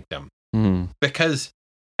the Sanctum. Because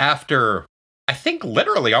after... I think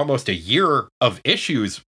literally almost a year of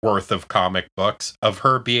issues worth of comic books of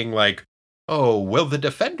her being like, oh, will the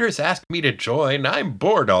Defenders ask me to join? I'm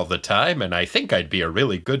bored all the time and I think I'd be a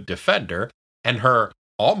really good Defender. And her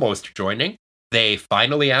almost joining They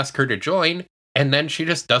finally ask her to join, and then she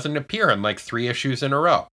just doesn't appear in like 3 issues in a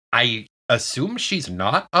row. I assume she's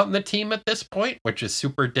not on the team at this point, which is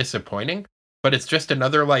super disappointing, but it's just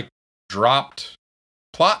another like dropped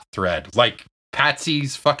plot thread, like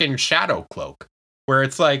Patsy's fucking shadow cloak, where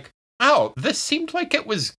it's like, oh, this seemed like it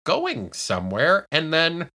was going somewhere, and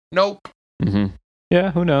then nope. Mm-hmm.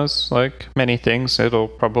 Yeah, who knows? Like many things, it'll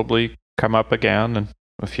probably come up again in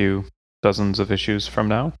a few dozens of issues from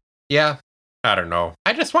now. Yeah, I don't know.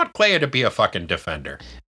 I just want Clea to be a fucking defender.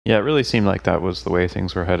 Yeah, it really seemed like that was the way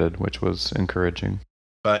things were headed, which was encouraging.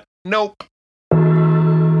 But nope.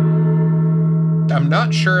 I'm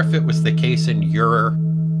not sure if it was the case in your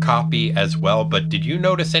copy as well, but did you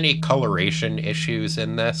notice any coloration issues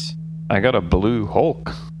in this? I got a blue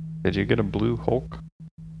Hulk. Did you get a blue Hulk?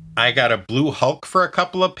 I got a blue Hulk for a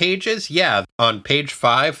couple of pages. Yeah, on page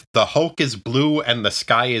 5, the Hulk is blue and the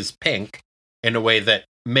sky is pink in a way that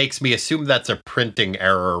makes me assume that's a printing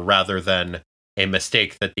error rather than a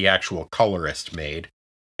mistake that the actual colorist made.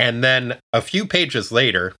 And then a few pages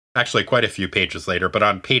later, actually quite a few pages later, but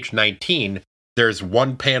on page 19, there's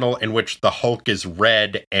one panel in which the Hulk is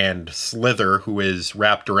red and Slither, who is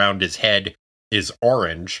wrapped around his head, is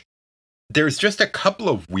orange. There's just a couple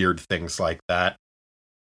of weird things like that.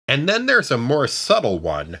 And then there's a more subtle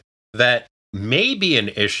one that may be an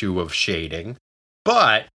issue of shading,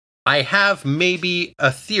 but I have maybe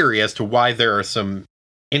a theory as to why there are some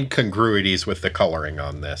incongruities with the coloring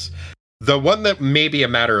on this. The one that may be a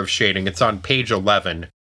matter of shading, it's on page 11,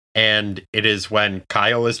 and it is when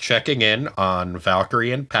Kyle is checking in on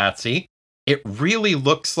Valkyrie and Patsy. It really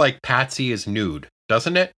looks like Patsy is nude,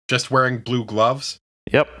 doesn't it? Just wearing blue gloves?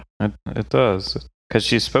 Yep, it does. Because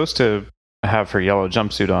she's supposed to have her yellow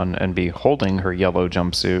jumpsuit on and be holding her yellow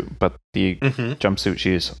jumpsuit, but the jumpsuit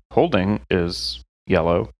she's holding is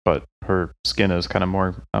yellow, but her skin is kind of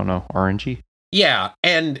more, I don't know, orangey. Yeah,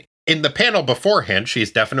 and in the panel beforehand,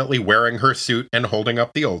 she's definitely wearing her suit and holding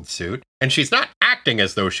up the old suit, and she's not acting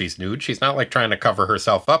as though she's nude. She's not like trying to cover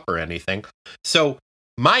herself up or anything. So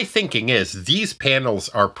my thinking is these panels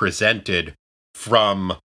are presented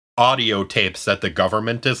from audio tapes that the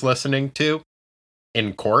government is listening to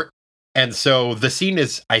in court. And so the scene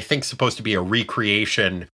is, I think, supposed to be a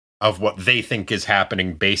recreation of what they think is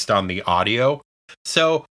happening based on the audio.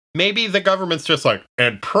 So maybe the government's just like,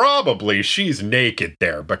 and probably she's naked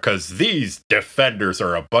there because these defenders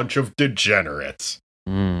are a bunch of degenerates.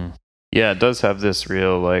 Yeah, it does have this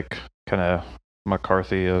real, like, kind of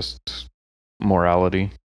McCarthyist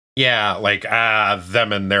morality. Yeah, like,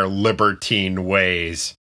 them and their libertine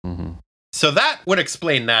ways. Mm-hmm. So that would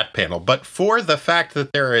explain that panel. But for the fact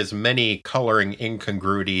that there are as many coloring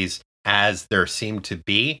incongruities as there seem to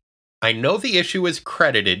be, I know the issue is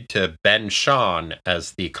credited to Ben Shahn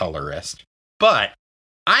as the colorist. But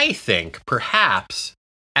I think perhaps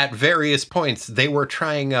at various points they were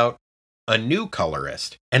trying out a new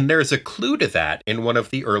colorist. And there's a clue to that in one of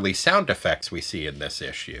the early sound effects we see in this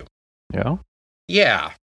issue. Yeah?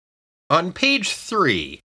 Yeah. On page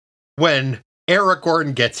 3, when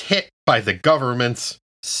Aragorn gets hit by the government's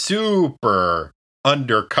super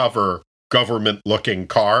undercover government-looking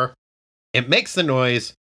car, it makes the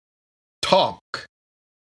noise Tonk.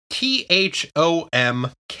 Thomk.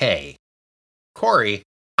 Corey,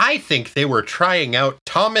 I think they were trying out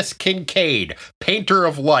Thomas Kincaid, painter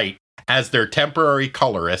of light, as their temporary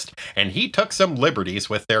colorist, and he took some liberties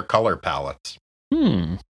with their color palettes.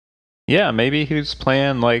 Yeah, maybe he was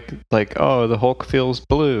playing like, oh, the Hulk feels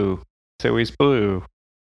blue, so he's blue.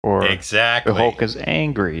 Or exactly. The Hulk is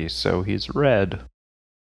angry, so he's red.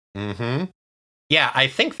 Yeah, I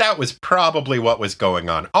think that was probably what was going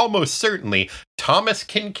on. Almost certainly, Thomas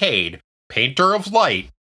Kincaid, painter of light,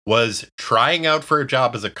 was trying out for a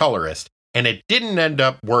job as a colorist, and it didn't end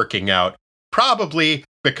up working out, probably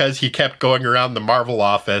because he kept going around the Marvel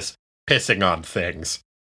office pissing on things,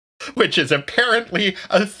 which is apparently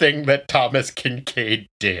a thing that Thomas Kincaid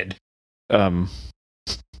did.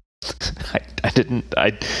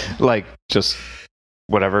 I just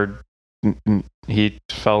whatever he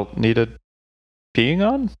felt needed peeing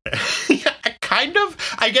on? Yeah, kind of.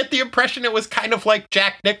 I get the impression it was kind of like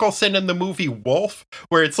Jack Nicholson in the movie Wolf,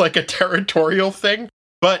 where it's like a territorial thing,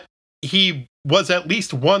 but he was at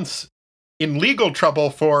least once in legal trouble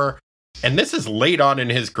for, and this is late on in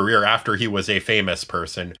his career after he was a famous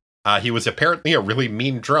person, he was apparently a really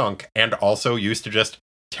mean drunk and also used to just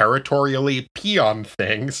territorially pee on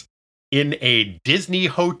things. In a Disney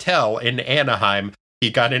hotel in Anaheim, he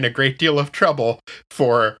got in a great deal of trouble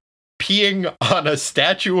for peeing on a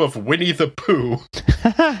statue of Winnie the Pooh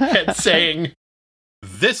and saying,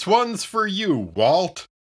 "This one's for you, Walt."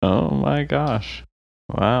 Oh my gosh.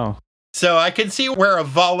 Wow. So I can see where a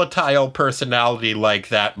volatile personality like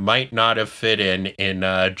that might not have fit in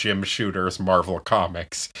Jim Shooter's Marvel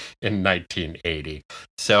Comics in 1980.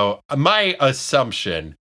 So my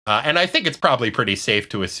assumption, and I think it's probably pretty safe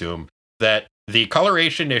to assume, that the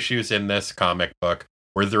coloration issues in this comic book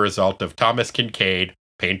were the result of Thomas Kincaid,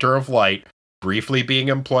 painter of light, briefly being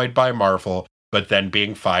employed by Marvel, but then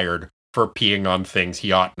being fired for peeing on things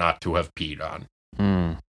he ought not to have peed on.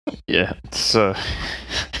 Yeah, it's a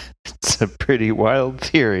pretty wild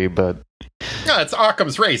theory, but yeah, it's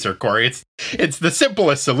Occam's razor, Corey. It's the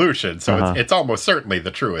simplest solution, so it's almost certainly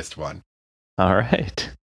the truest one. All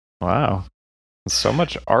right. Wow. So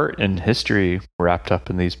much art and history wrapped up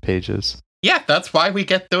in these pages. Yeah, that's why we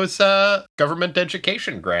get those government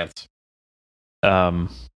education grants.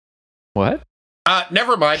 What?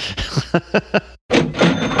 Never mind.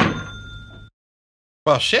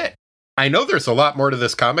 Well, shit. I know there's a lot more to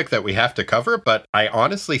this comic that we have to cover, but I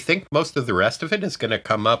honestly think most of the rest of it is going to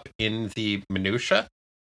come up in the minutia.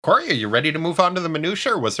 Corey, are you ready to move on to the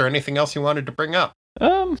minutia, or was there anything else you wanted to bring up?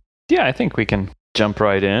 Yeah, I think we can jump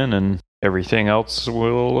right in, and everything else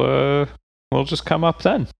will just come up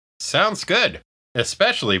then. Sounds good.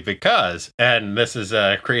 Especially because, and this is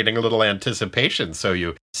creating a little anticipation, so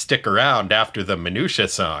you stick around after the minutia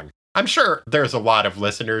song. I'm sure there's a lot of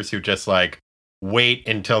listeners who just wait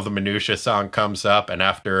until the minutia song comes up, and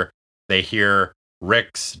after they hear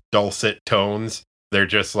Rick's dulcet tones, they're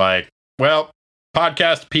just like, well,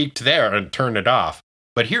 podcast peaked there, and turn it off.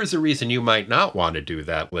 But here's a reason you might not want to do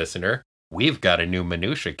that, listener. We've got a new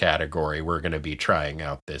minutia category we're going to be trying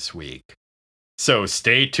out this week. So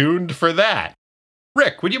stay tuned for that.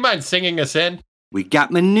 Rick, would you mind singing us in? We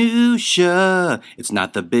got minutia. It's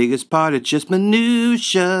not the biggest part, it's just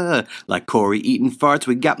minutia. Like Corey eating farts,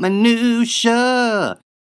 we got minutia.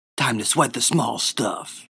 Time to sweat the small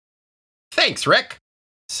stuff. Thanks, Rick.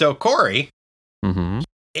 So, Corey, Mm-hmm.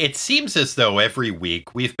 it seems as though every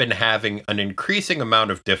week we've been having an increasing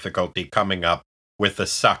amount of difficulty coming up with the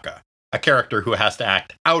Sucka, a character who has to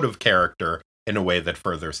act out of character in a way that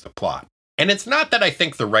furthers the plot. And it's not that I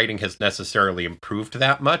think the writing has necessarily improved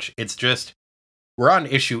that much. It's just, we're on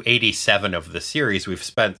issue 87 of the series. We've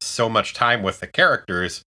spent so much time with the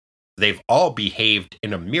characters. They've all behaved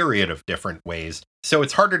in a myriad of different ways. So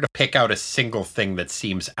it's harder to pick out a single thing that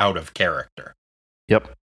seems out of character.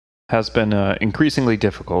 Yep. Has been increasingly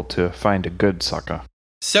difficult to find a good Sucka.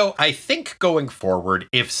 So I think going forward,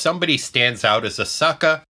 if somebody stands out as a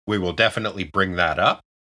Sucka, we will definitely bring that up.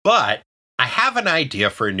 But I have an idea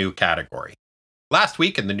for a new category. Last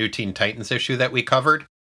week in the New Teen Titans issue that we covered,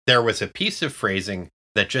 there was a piece of phrasing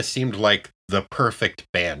that just seemed like the perfect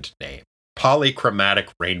band name. Polychromatic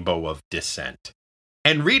Rainbow of Dissent.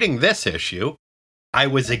 And reading this issue, I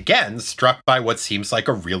was again struck by what seems like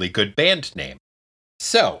a really good band name.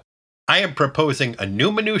 So, I am proposing a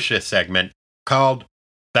new minutia segment called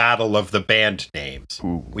Battle of the Band Names.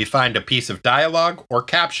 Ooh. We find a piece of dialogue or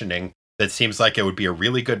captioning that seems like it would be a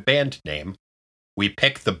really good band name. We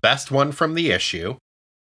pick the best one from the issue,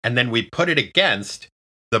 and then we put it against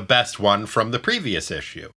the best one from the previous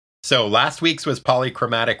issue. So last week's was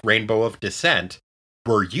Polychromatic Rainbow of Dissent.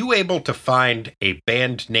 Were you able to find a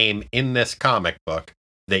band name in this comic book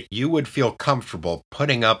that you would feel comfortable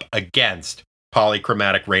putting up against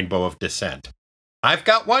Polychromatic Rainbow of Dissent? I've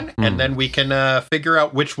got one, and then we can figure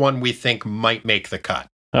out which one we think might make the cut.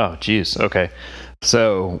 Oh, geez. Okay.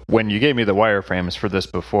 So when you gave me the wireframes for this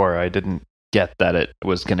before, I didn't get that it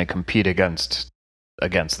was going to compete against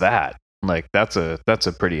that. Like, that's a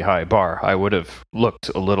pretty high bar. I would have looked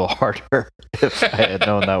a little harder if I had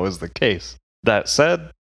known that was the case. That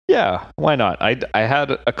said, yeah, why not? I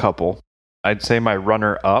had a couple. I'd say my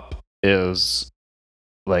runner-up is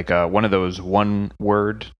like one of those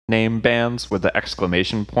one-word name bands with the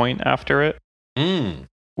exclamation point after it,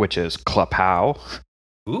 which is Klapow.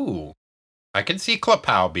 Ooh, I can see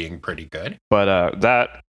Klapow being pretty good. But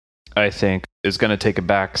that, I think, is going to take a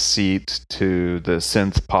back seat to the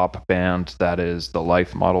synth pop band that is the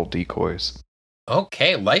Life Model Decoys.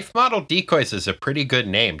 Okay, Life Model Decoys is a pretty good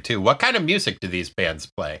name, too. What kind of music do these bands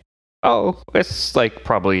play? Oh, it's like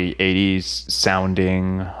probably 80s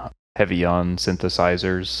sounding, heavy on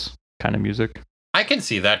synthesizers kind of music. I can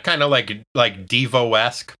see that. Kind of like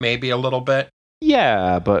Devo-esque, maybe a little bit.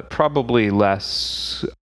 Yeah, but probably less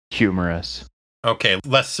humorous. Okay,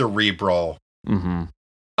 less cerebral. Mm-hmm.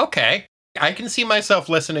 Okay, I can see myself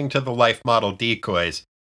listening to the Life Model Decoys.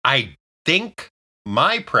 I think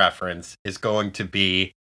my preference is going to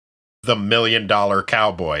be the $1 Million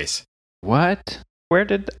Cowboys. What? How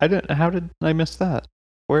did I miss that?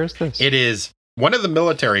 Where is this? It is one of the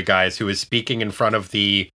military guys who is speaking in front of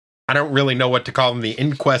the I don't really know what to call them, the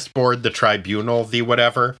inquest board, the tribunal, the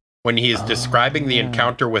whatever, when he is describing the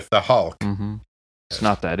encounter with the Hulk. Mm-hmm. It's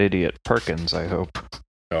not that idiot Perkins, I hope.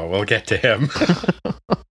 Oh, we'll get to him.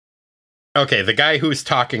 Okay, the guy who's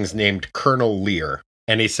talking is named Colonel Lear,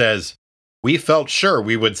 and he says, "We felt sure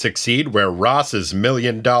we would succeed where Ross's $1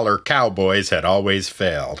 Million Cowboys had always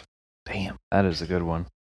failed." Damn, that is a good one.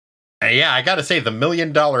 Yeah, I gotta say, the $1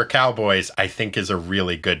 Million Cowboys, I think, is a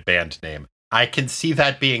really good band name. I can see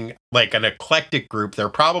that being like an eclectic group. They're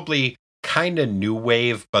probably kind of new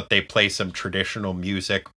wave, but they play some traditional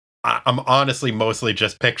music. I'm honestly mostly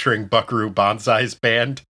just picturing Buckaroo Banzai's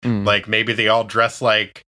band. Like maybe they all dress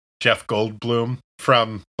like Jeff Goldblum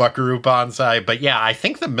from Buckaroo Banzai. But yeah, I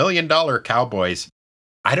think the $1 Million Cowboys,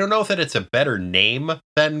 I don't know that it's a better name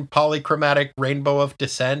than Polychromatic Rainbow of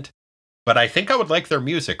Descent, but I think I would like their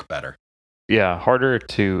music better. Yeah, harder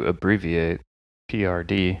to abbreviate.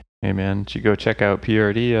 PRD. Hey man, did you go check out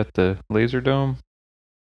PRD at the Laserdome?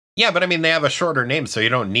 Yeah, but I mean, they have a shorter name, so you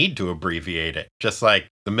don't need to abbreviate it. Just like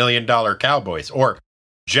the $1 Million Cowboys or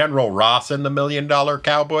General Ross and the $1 Million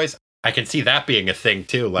Cowboys. I can see that being a thing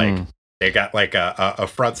too. Like they got like a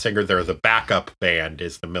front singer there. The backup band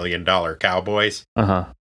is the $1 Million Cowboys.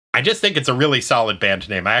 I just think it's a really solid band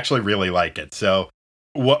name. I actually really like it. So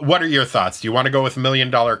what are your thoughts? Do you want to go with $1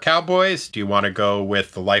 Million Cowboys? Do you want to go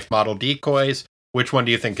with the Life Model Decoys? Which one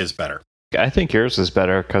do you think is better? I think yours is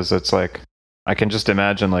better because it's like, I can just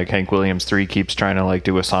imagine like Hank Williams 3 keeps trying to like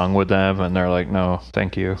do a song with them and they're like, no,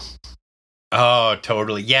 thank you. Oh,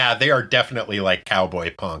 totally. Yeah, they are definitely like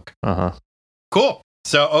cowboy punk. Cool.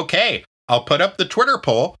 So, okay, I'll put up the Twitter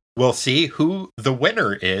poll. We'll see who the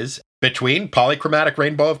winner is between Polychromatic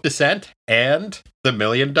Rainbow of Descent and the $1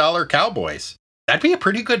 Million Cowboys. That'd be a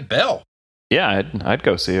pretty good bill. Yeah, I'd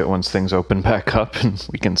go see it once things open back up and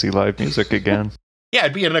we can see live music again. Yeah,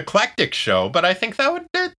 it'd be an eclectic show, but I think that would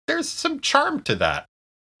there's some charm to that.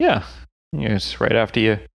 Yeah. Yes, right after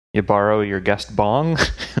you borrow your guest bong,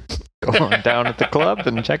 go on down at the club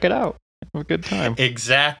and check it out. Have a good time.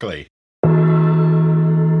 Exactly.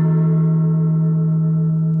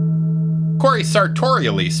 Corey,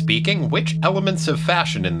 sartorially speaking, which elements of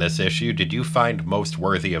fashion in this issue did you find most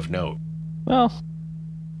worthy of note? Well,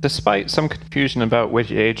 despite some confusion about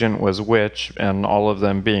which agent was which, and all of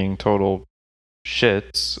them being total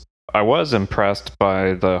shits, I was impressed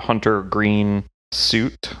by the hunter green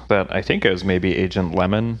suit that I think is maybe Agent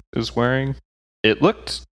Lemon is wearing. It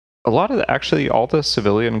looked a lot of all the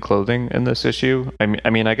civilian clothing in this issue. I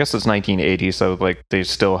mean, I guess it's 1980, so like they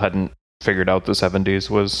still hadn't figured out the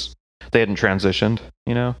 70s they hadn't transitioned,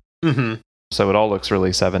 you know. So it all looks really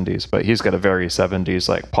 70s, but he's got a very 70s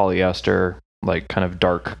like polyester, like kind of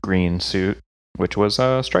dark green suit, which was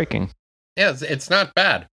striking. Yeah, it's not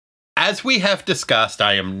bad. As we have discussed,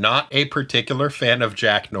 I am not a particular fan of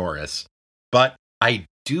Jack Norris, but I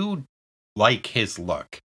do like his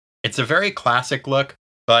look. It's a very classic look,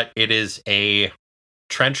 but it is a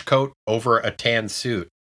trench coat over a tan suit.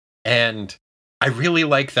 And I really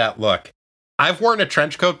like that look. I've worn a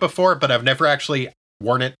trench coat before, but I've never actually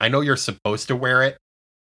worn it. I know you're supposed to wear it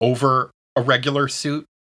over a regular suit,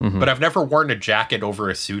 but I've never worn a jacket over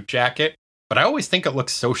a suit jacket. But I always think it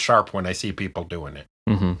looks so sharp when I see people doing it.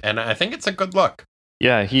 And I think it's a good look.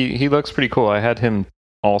 Yeah, he looks pretty cool. I had him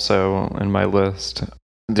also in my list.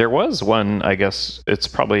 There was one, I guess it's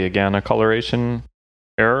probably, again, a coloration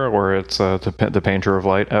error, or it's the painter of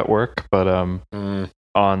light at work. But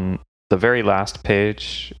on the very last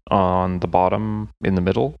page, on the bottom, in the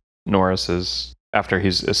middle, Norris is, after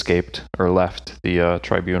he's escaped or left the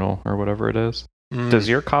tribunal or whatever it is. Does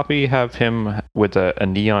your copy have him with a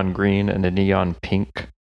neon green and a neon pink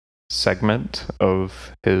segment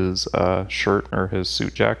of his shirt or his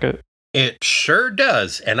suit jacket? It sure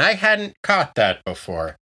does, and I hadn't caught that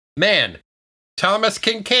before. Man, Thomas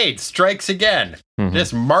Kincaid strikes again,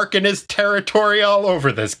 just marking his territory all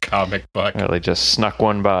over this comic book. Really just snuck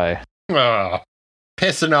one by. Oh,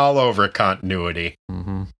 pissing all over continuity.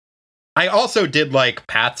 I also did like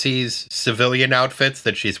Patsy's civilian outfits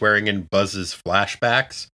that she's wearing in Buzz's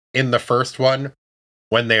flashbacks. In the first one,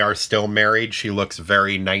 when they are still married, she looks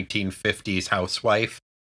very 1950s housewife.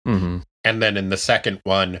 And then in the second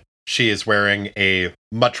one, she is wearing a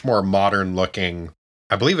much more modern looking,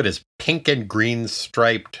 I believe it is pink and green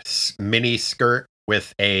striped mini skirt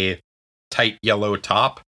with a tight yellow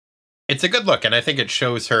top. It's a good look, and I think it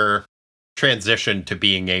shows her transition to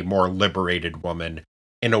being a more liberated woman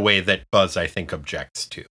in a way that Buzz, I think, objects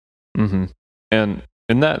to. And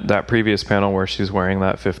in that previous panel where she's wearing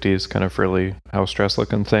that 50s kind of frilly house dress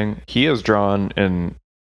looking thing, he is drawn in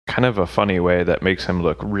kind of a funny way that makes him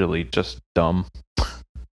look really just dumb.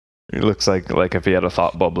 It looks like if he had a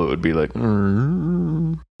thought bubble, it would be like.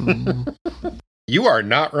 You are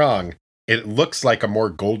not wrong. It looks like a more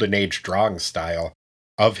Golden Age drawing style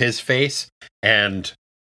of his face, and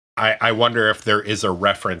I wonder if there is a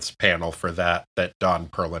reference panel for that Don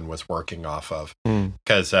Perlin was working off of,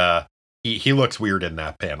 because he looks weird in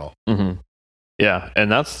that panel. Mm-hmm. Yeah,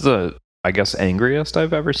 and that's the, I guess, angriest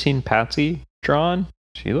I've ever seen Patsy drawn.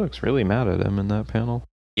 She looks really mad at him in that panel.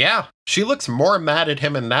 Yeah, she looks more mad at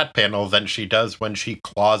him in that panel than she does when she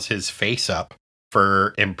claws his face up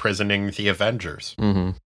for imprisoning the Avengers.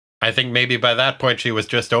 Mm-hmm. I think maybe by that point she was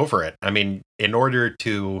just over it. I mean, in order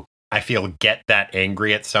to, I feel, get that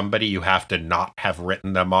angry at somebody, you have to not have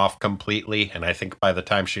written them off completely. And I think by the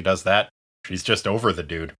time she does that, she's just over the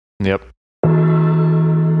dude. Yep.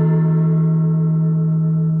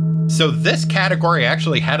 So this category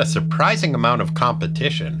actually had a surprising amount of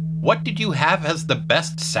competition. What did you have as the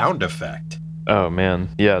best sound effect? Oh, man.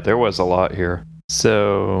 Yeah, there was a lot here.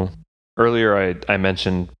 So earlier I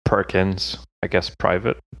mentioned Perkins, I guess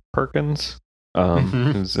Private Perkins,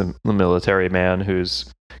 who's a military man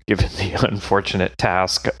who's given the unfortunate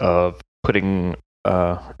task of putting,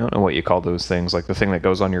 I don't know what you call those things, like the thing that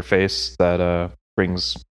goes on your face that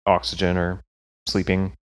brings oxygen or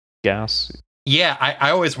sleeping gas. Yeah,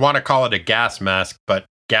 I always want to call it a gas mask, but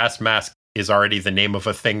gas mask is already the name of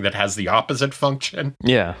a thing that has the opposite function.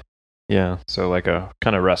 Yeah. So like a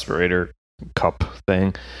kind of respirator cup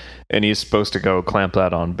thing. And he's supposed to go clamp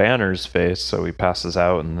that on Banner's face, so he passes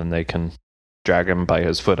out, and then they can drag him by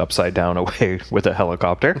his foot upside down away with a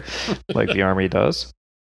helicopter, like the army does.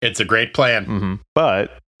 It's a great plan. Mm-hmm.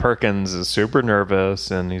 But Perkins is super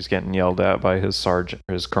nervous, and he's getting yelled at by his sergeant,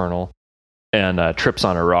 his colonel, and trips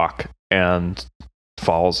on a rock and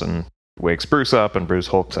falls and wakes Bruce up, and Bruce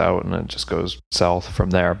hulks out, and it just goes south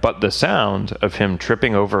from there. But the sound of him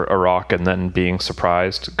tripping over a rock and then being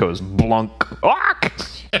surprised goes blunk. Ah!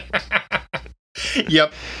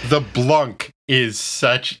 Yep, the blunk is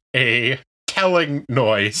such a telling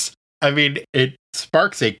noise. I mean, it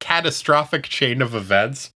sparks a catastrophic chain of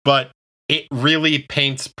events, but it really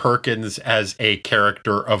paints Perkins as a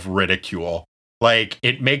character of ridicule. Like,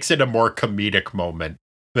 it makes it a more comedic moment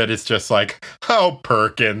that it's just like, oh,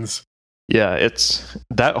 Perkins. Yeah, it's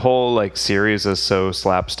that whole like series is so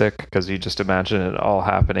slapstick because you just imagine it all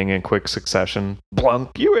happening in quick succession.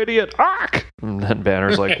 Blunk, you idiot! Ark! And then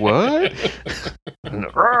Banner's like, what?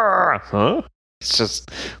 Huh? It's just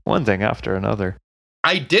one thing after another.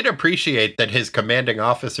 I did appreciate that his commanding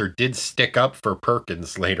officer did stick up for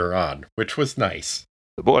Perkins later on, which was nice.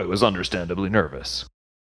 The boy was understandably nervous.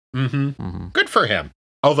 Mm-hmm. Good for him.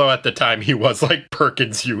 Although at the time he was like,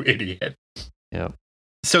 Perkins, you idiot. Yeah.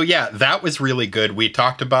 So yeah, that was really good. We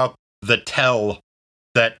talked about the tell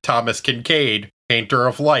that Thomas Kincaid, painter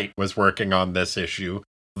of light, was working on this issue.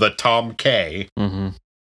 The Tom K. Mm-hmm.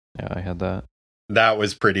 Yeah, I had that. That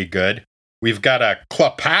was pretty good. We've got a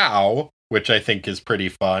Klapow, which I think is pretty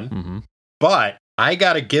fun. Mm-hmm. But I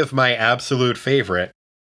gotta give my absolute favorite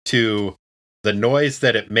to the noise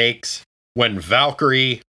that it makes when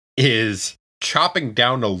Valkyrie is chopping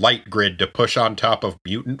down a light grid to push on top of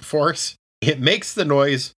Mutant Force. It makes the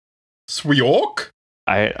noise Sweok.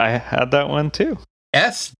 I had that one too.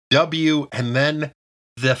 SW, and then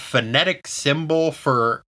the phonetic symbol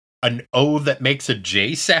for an O that makes a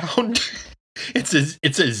J sound.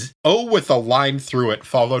 It's a O with a line through it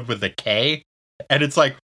followed with a K. And it's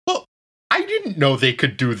like, well, I didn't know they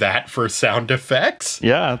could do that for sound effects.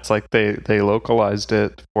 Yeah, it's like they localized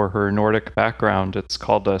it for her Nordic background. It's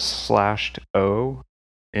called a slashed O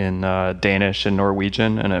in Danish and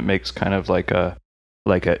Norwegian, and it makes kind of like a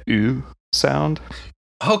U sound.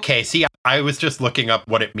 Okay, see, I was just looking up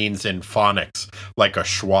what it means in phonics, like a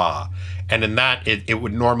schwa. And in that, it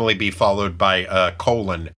would normally be followed by a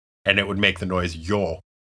colon, and it would make the noise yo.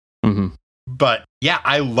 Mm-hmm. But yeah,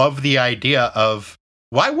 I love the idea of,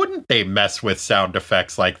 why wouldn't they mess with sound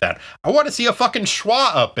effects like that? I want to see a fucking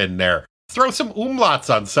schwa up in there. Throw some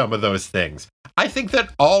umlauts on some of those things. I think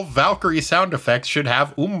that all Valkyrie sound effects should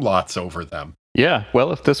have umlauts over them. Yeah,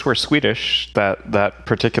 well, if this were Swedish, that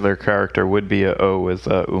particular character would be a O with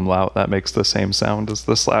umlaut. That makes the same sound as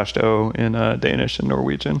the slashed O in Danish and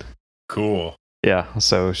Norwegian. Cool. Yeah,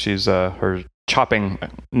 so she's her chopping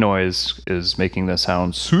noise is making the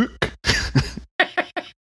sound sook.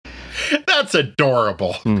 That's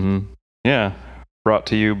adorable. Mm-hmm. Yeah, brought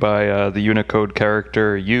to you by the Unicode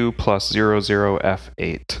character U plus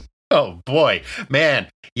 00F8. Oh boy, man.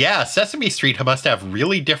 Yeah, Sesame Street must have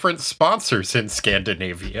really different sponsors in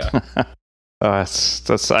Scandinavia. I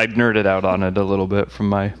nerded out on it a little bit from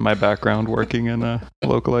my background working in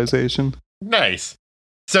localization. Nice.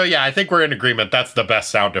 So yeah, I think we're in agreement. That's the best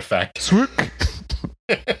sound effect. Swook.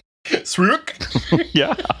 Swook.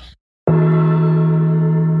 Yeah.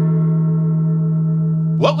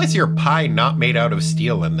 What was your pie not made out of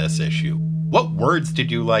steel in this issue? What words did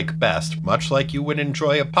you like best, much like you would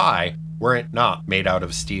enjoy a pie were it not made out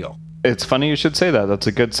of steel? It's funny you should say that. That's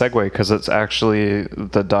a good segue because it's actually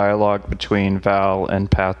the dialogue between Val and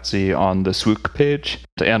Patsy on the Swook page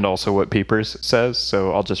and also what Peepers says.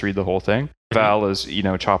 So I'll just read the whole thing. Val is,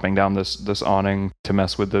 chopping down this awning to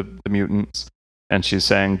mess with the mutants. And she's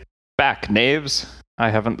saying, "Back, knaves! I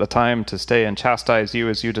haven't the time to stay and chastise you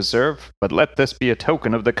as you deserve, but let this be a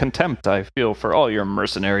token of the contempt I feel for all your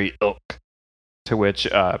mercenary ilk." To which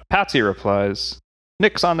Patsy replies,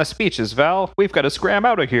 "Nix on the speeches, Val. We've got to scram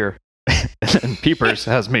out of here." And Peepers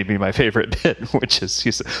has maybe my favorite bit, which is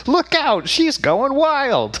he said, "Look out, she's going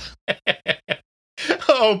wild."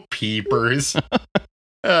 Oh, Peepers.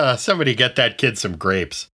 Somebody get that kid some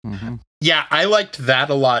grapes. Mm-hmm. Yeah, I liked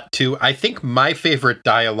that a lot too. I think my favorite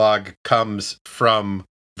dialogue comes from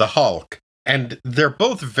the Hulk, and they're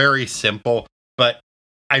both very simple, but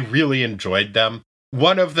I really enjoyed them.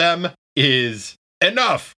 One of them is,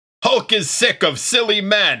 "Enough! Hulk is sick of silly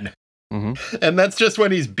men." Mm-hmm. And that's just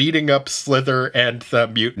when he's beating up Slither and the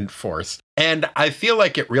mutant force. And I feel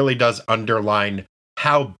like it really does underline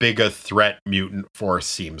how big a threat mutant force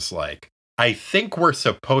seems like. I think we're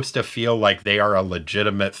supposed to feel like they are a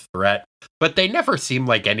legitimate threat, but they never seem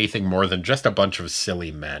like anything more than just a bunch of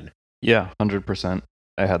silly men. Yeah, 100%.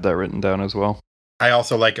 I had that written down as well. I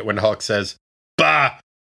also like it when Hulk says, "Bah!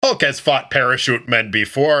 Hulk has fought parachute men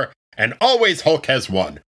before, and always Hulk has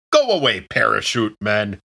won. Go away, parachute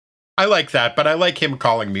men." I like that, but I like him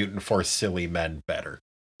calling Mutant Force silly men better.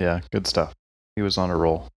 Yeah, good stuff. He was on a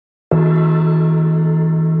roll.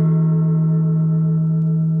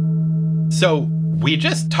 So, we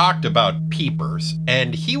just talked about Peepers,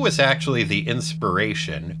 and he was actually the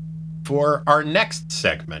inspiration for our next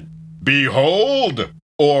segment, Behold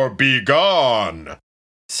or Be Gone.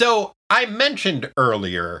 So, I mentioned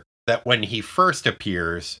earlier that when he first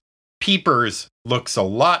appears, Peepers looks a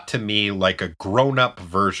lot to me like a grown-up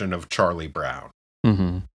version of Charlie Brown.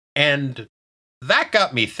 Mm-hmm. And that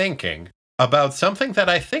got me thinking about something that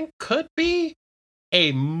I think could be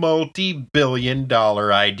a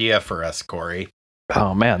multi-billion-dollar idea for us, Corey.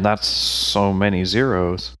 Oh man, that's so many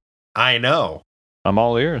zeros. I know. I'm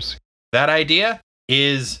all ears. That idea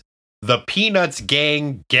is the Peanuts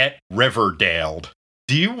gang get Riverdaled.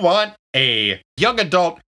 Do you want a young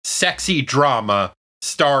adult sexy drama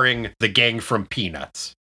starring the gang from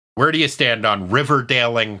Peanuts? Where do you stand on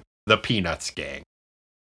Riverdaling the Peanuts gang?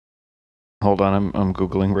 Hold on, I'm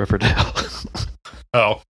Googling Riverdale.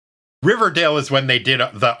 Oh, Riverdale is when they did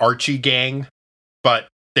the Archie gang, but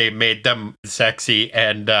they made them sexy,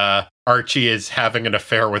 and Archie is having an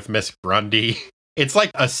affair with Miss Grundy. It's like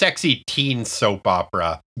a sexy teen soap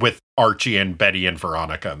opera with Archie and Betty and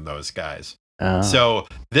Veronica and those guys. So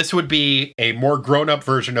this would be a more grown-up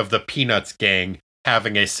version of the Peanuts gang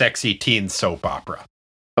having a sexy teen soap opera.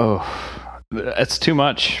 Oh, it's too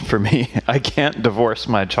much for me. I can't divorce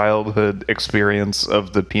my childhood experience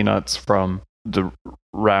of the Peanuts from the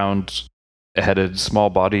round-headed,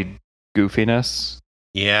 small-bodied goofiness.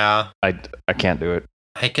 Yeah. I can't do it.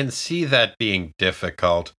 I can see that being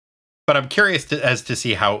difficult, but I'm curious as to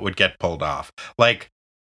see how it would get pulled off. Like,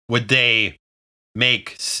 would they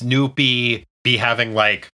make Snoopy be having,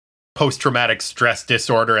 like, post-traumatic stress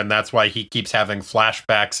disorder, and that's why he keeps having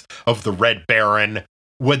flashbacks of the Red Baron?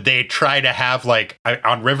 Would they try to have, like,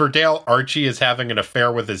 on Riverdale, Archie is having an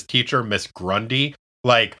affair with his teacher, Miss Grundy?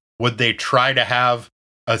 Like, would they try to have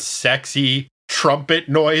a sexy trumpet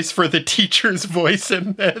noise for the teacher's voice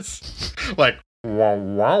in this? Like, wah,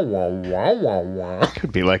 wah, wah, wah, wah, wah.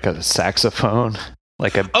 Could be like a saxophone,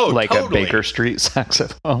 like a totally. a Baker Street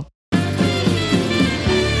saxophone.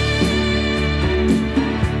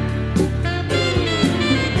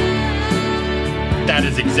 That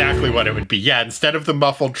is exactly what it would be. Yeah, instead of the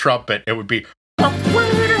muffled trumpet, it would be...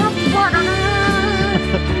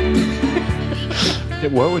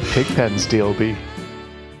 What would Pigpen Steel be?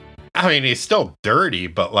 I mean, he's still dirty,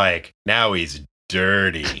 but, like, now he's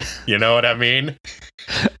dirty. You know what I mean?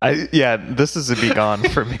 This is a be gone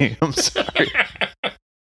for me. I'm sorry.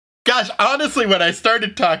 Gosh, honestly, when I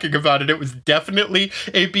started talking about it, it was definitely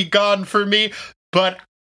a be gone for me, but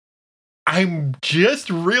I'm just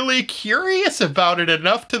really curious about it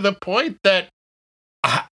enough to the point that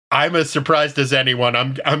I'm as surprised as anyone.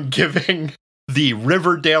 I'm giving the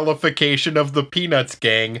Riverdale-ification of the Peanuts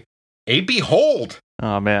gang a behold.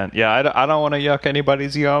 Oh man, yeah, I don't want to yuck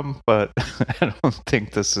anybody's yum, but I don't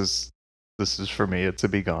think this is for me. It's a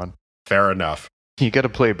be gone. Fair enough. You got to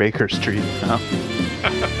play Baker Street now.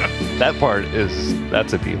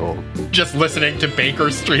 That's a behold. Just listening to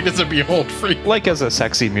Baker Street is a behold for you. Like as a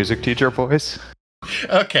sexy music teacher voice.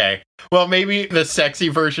 Okay. Well, maybe the sexy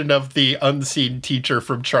version of the unseen teacher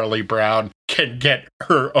from Charlie Brown can get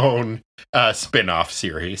her own spin-off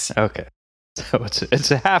series. Okay. So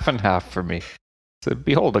it's a half and half for me. It's a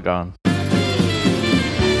behold-a-gon.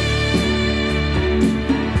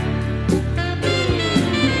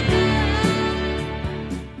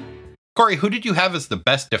 Corey, who did you have as the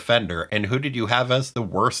best defender, and who did you have as the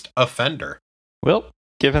worst offender? Well,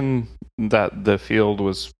 given that the field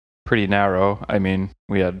was pretty narrow, I mean,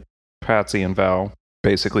 we had Patsy and Val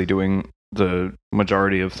basically doing the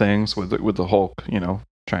majority of things with the Hulk,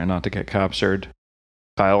 trying not to get captured.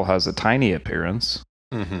 Kyle has a tiny appearance.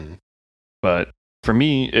 Mm-hmm. But for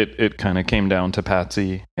me, it kind of came down to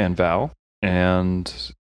Patsy and Val,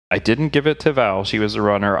 and I didn't give it to Val. She was a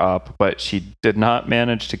runner-up, but she did not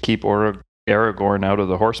manage to keep Aragorn out of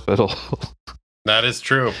the hospital. That is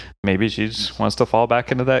true. Maybe she just wants to fall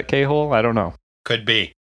back into that K-hole. I don't know. Could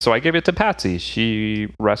be. So I gave it to Patsy.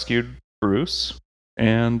 She rescued Bruce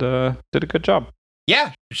and did a good job.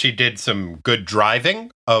 Yeah, she did some good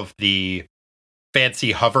driving of the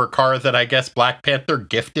fancy hover car that I guess Black Panther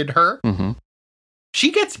gifted her. Mm-hmm.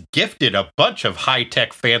 She gets gifted a bunch of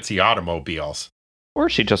high-tech fancy automobiles. Or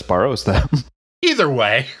she just borrows them. Either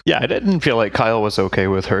way. Yeah, I didn't feel like Kyle was okay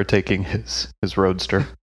with her taking his roadster.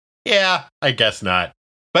 Yeah, I guess not.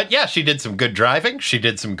 But yeah, she did some good driving, she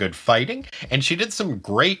did some good fighting, and she did some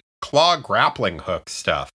great claw grappling hook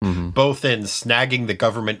stuff, both in snagging the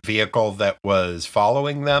government vehicle that was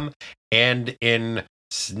following them and in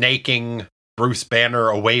snaking Bruce Banner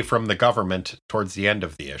away from the government towards the end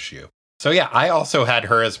of the issue. So yeah, I also had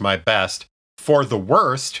her as my best. For the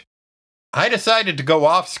worst, I decided to go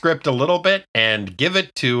off script a little bit and give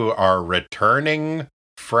it to our returning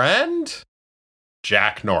friend,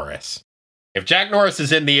 Jack Norris. If Jack Norris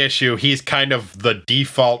is in the issue, he's kind of the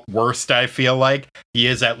default worst, I feel like. He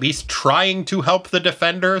is at least trying to help the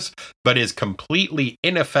defenders, but is completely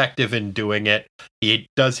ineffective in doing it. He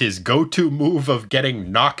does his go-to move of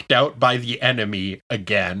getting knocked out by the enemy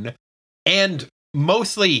again. And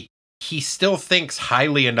mostly, he still thinks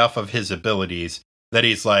highly enough of his abilities that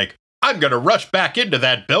he's like, I'm going to rush back into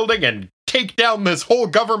that building and take down this whole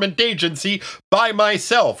government agency by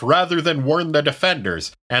myself rather than warn the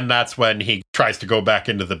defenders. And that's when he tries to go back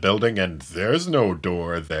into the building and there's no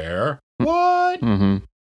door there. What? Mm-hmm.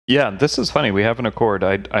 Yeah, this is funny. We have an accord.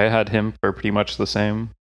 I had him for pretty much the same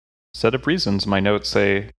set of reasons. My notes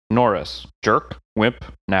say Norris, jerk, wimp,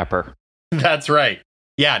 napper. That's right.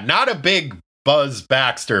 Yeah, not a big Buzz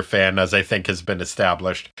Baxter fan, as I think has been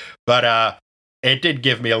established. But it did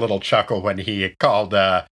give me a little chuckle when he called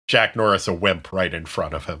Jack Norris a wimp right in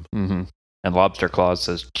front of him. Mm-hmm. And Lobster Claus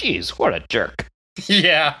says, geez, what a jerk.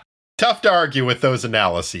 Yeah, tough to argue with those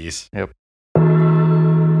analyses. Yep.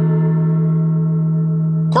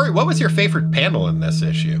 Corey, what was your favorite panel in this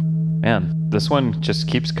issue? Man, this one just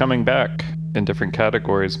keeps coming back in different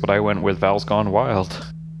categories, but I went with Val's Gone Wild.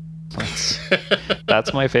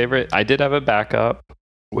 That's my favorite. I did have a backup,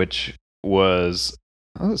 which was...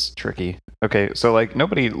 Oh, this is tricky. Okay, so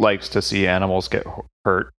nobody likes to see animals get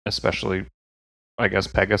hurt, especially, I guess,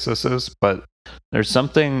 Pegasuses, but there's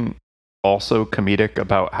something also comedic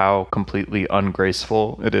about how completely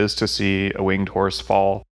ungraceful it is to see a winged horse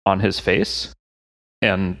fall on his face.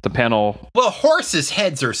 And the panel... Well, horses'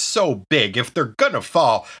 heads are so big, if they're gonna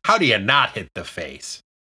fall, how do you not hit the face?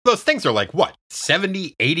 Those things are like, what,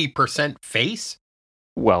 70, 80% face?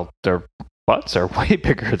 Well, their butts are way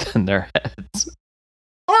bigger than their heads.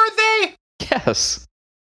 Are they? Yes.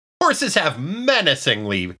 Horses have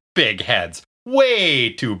menacingly big heads.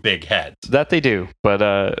 Way too big heads. That they do. But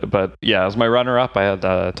yeah, as my runner-up, I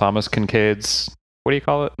had Thomas Kincaid's... What do you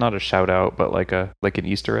call it? Not a shout-out, but like an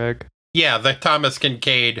Easter egg? Yeah, the Thomas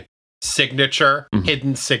Kincaid signature,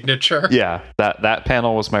 hidden signature. Yeah, that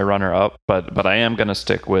panel was my runner-up, but I am going to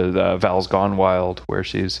stick with Val's Gone Wild, where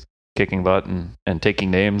she's kicking butt and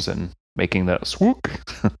taking names and making that swoop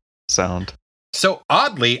sound. So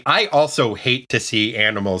oddly, I also hate to see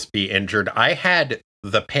animals be injured. I had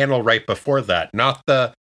the panel right before that, not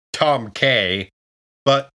the Tom K,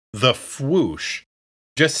 but the Fwoosh.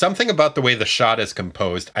 Just something about the way the shot is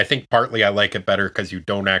composed. I think partly I like it better because you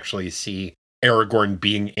don't actually see Aragorn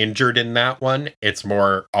being injured in that one. It's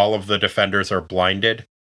more all of the defenders are blinded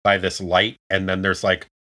by this light, and then there's like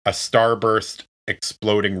a starburst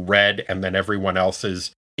exploding red, and then everyone else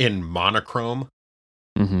is in monochrome.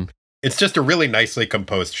 Mm-hmm. It's just a really nicely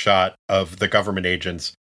composed shot of the government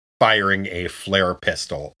agents firing a flare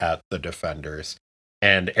pistol at the defenders.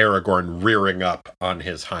 and Aragorn rearing up on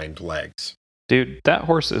his hind legs. Dude, that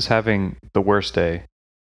horse is having the worst day.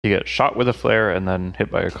 He gets shot with a flare and then hit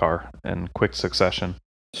by a car in quick succession.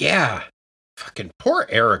 Yeah. Fucking poor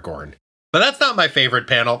Aragorn. But that's not my favorite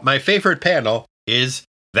panel. My favorite panel is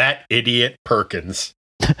that idiot Perkins.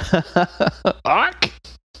 Ark!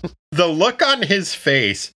 The look on his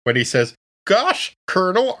face when he says, "Gosh,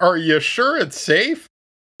 Colonel, are you sure it's safe?"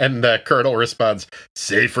 And the Colonel responds,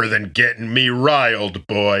 "Safer than getting me riled,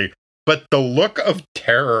 boy." But the look of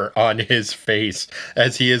terror on his face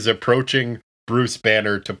as he is approaching Bruce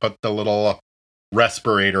Banner to put the little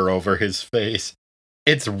respirator over his face.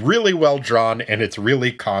 It's really well drawn and it's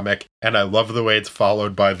really comic, and I love the way it's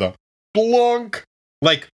followed by the blunk.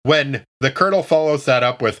 Like when the Colonel follows that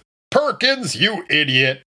up with, "Perkins, you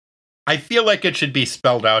idiot." I feel like it should be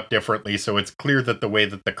spelled out differently so it's clear that the way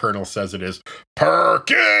that the Colonel says it is,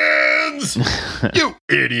 "Perkins, you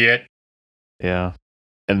idiot." Yeah.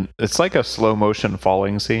 And it's like a slow motion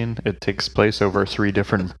falling scene. It takes place over 3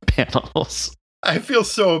 different panels. I feel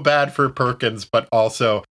so bad for Perkins, but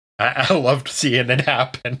also I loved seeing it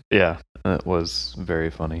happen. Yeah, it was very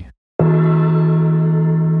funny.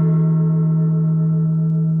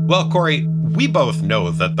 Well, Corey, we both know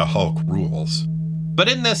that the Hulk rules. But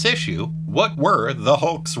in this issue, what were the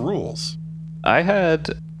Hulk's rules? I had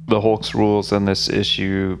the Hulk's rules in this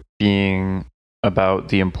issue being about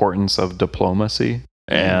the importance of diplomacy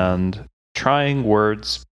and trying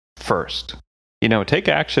words first. You know, take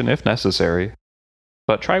action if necessary,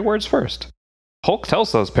 but try words first. Hulk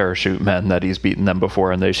tells those parachute men that he's beaten them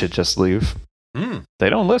before and they should just leave. They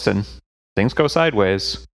don't listen. Things go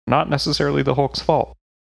sideways. Not necessarily the Hulk's fault.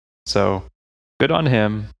 So, good on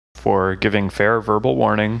him for giving fair verbal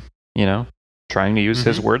warning, you know, trying to use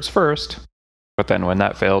his words first, but then when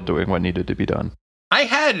that failed, doing what needed to be done. I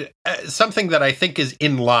had something that I think is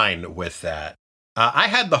in line with that. I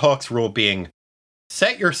had the Hulk's rule being,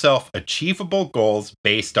 set yourself achievable goals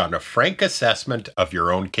based on a frank assessment of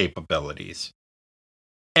your own capabilities.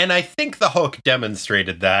 And I think the Hulk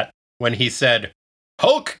demonstrated that when he said,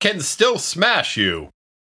 "Hulk can still smash you,"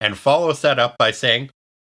 and follows that up by saying,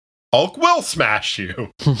 "Hulk will smash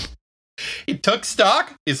you." He took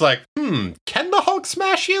stock. He's like, can the Hulk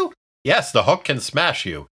smash you? Yes, the Hulk can smash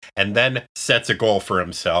you. And then sets a goal for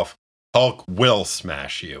himself. Hulk will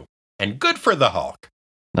smash you. And good for the Hulk.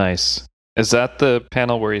 Nice. Is that the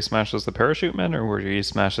panel where he smashes the parachute man or where he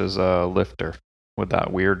smashes a lifter with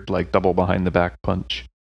that weird, like, double behind the back punch?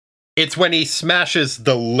 It's when he smashes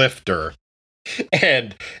the lifter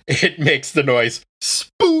and it makes the noise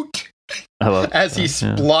spoot. I love as he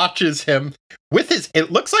splotches him with his,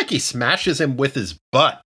 it looks like he smashes him with his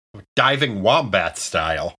butt, diving wombat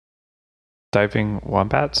style. Diving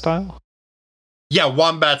wombat style? Yeah,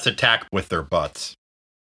 wombats attack with their butts.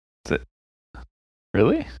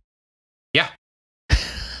 Really? Yeah.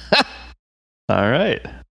 All right.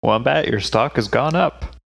 Wombat, your stock has gone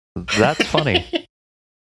up. That's funny.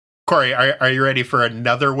 Corey, are you ready for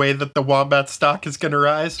another way that the wombat stock is going to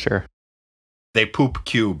rise? Sure. They poop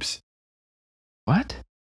cubes. What?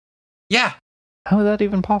 Yeah. How is that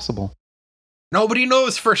even possible? Nobody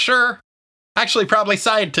knows for sure. Actually, probably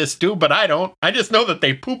scientists do, but I don't. I just know that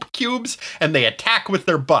they poop cubes and they attack with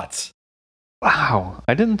their butts. Wow.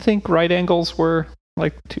 I didn't think right angles were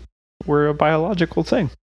were a biological thing.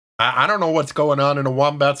 I don't know what's going on in a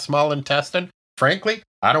wombat's small intestine. Frankly,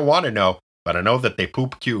 I don't want to know, but I know that they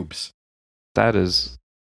poop cubes. That is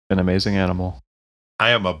an amazing animal.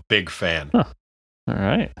 I am a big fan. Huh. All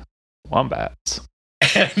right. Wombats.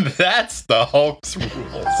 And that's the Hulk's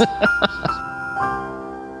rules.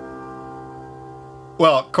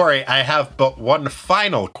 Well, Corey, I have but one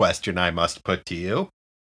final question I must put to you.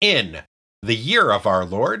 In the year of our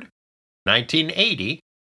Lord, 1980,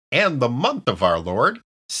 and the month of our Lord,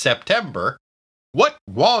 September, what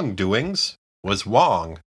Wong doings was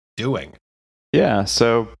Wong doing? Yeah,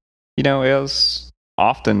 so, you know, as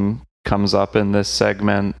often comes up in this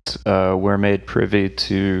segment, we're made privy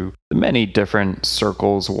to the many different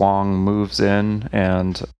circles Wong moves in,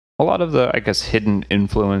 and a lot of the, I guess, hidden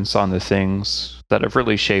influence on the things that have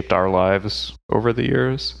really shaped our lives over the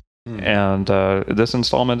years. And this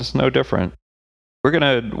installment is no different. We're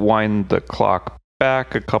going to wind the clock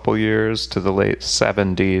back a couple years to the late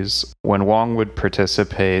 70s when Wong would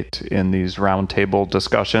participate in these roundtable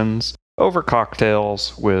discussions over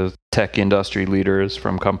cocktails with tech industry leaders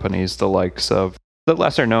from companies the likes of the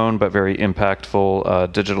lesser known but very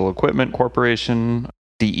impactful Digital Equipment Corporation,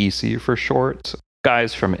 DEC for short,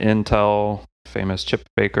 guys from Intel, famous chip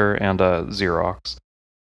maker, and Xerox.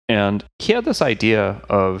 And he had this idea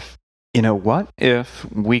of, you know, what if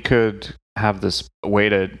we could have this way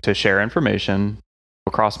to share information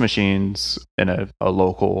across machines in a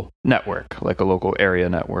local network, like a local area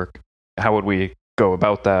network. How would we go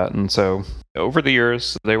about that? And so over the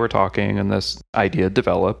years, they were talking and this idea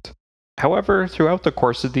developed. However, throughout the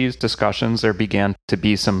course of these discussions, there began to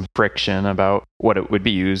be some friction about what it would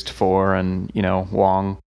be used for, and,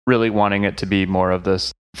 Wong really wanting it to be more of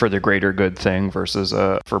this for the greater good thing versus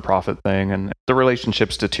a for-profit thing. And the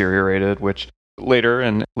relationships deteriorated, which later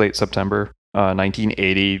in late September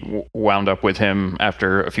 1980 wound up with him,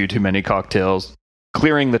 after a few too many cocktails,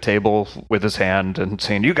 clearing the table with his hand and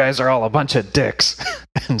saying, "You guys are all a bunch of dicks,"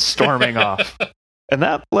 and storming off. And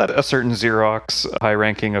that led a certain Xerox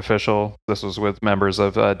high-ranking official, this was with members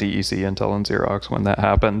of DEC, Intel, and Xerox when that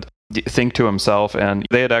happened, think to himself, and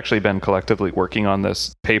they had actually been collectively working on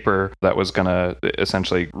this paper that was going to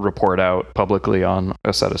essentially report out publicly on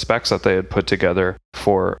a set of specs that they had put together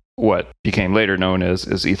for what became later known as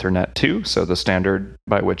Ethernet 2, so the standard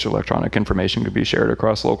by which electronic information could be shared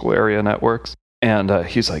across local area networks. And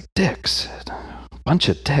he's like, "Dicks. Bunch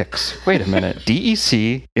of dicks. Wait a minute.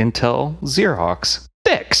 DEC, Intel, Xerox,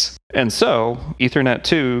 dicks." And so Ethernet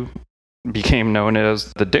 2 became known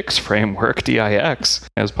as the DIX framework, DIX,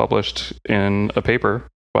 as published in a paper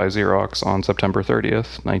by Xerox on September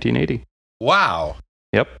 30th, 1980. Wow.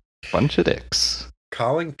 Yep. Bunch of dicks.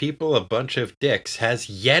 Calling people a bunch of dicks has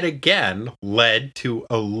yet again led to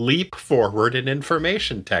a leap forward in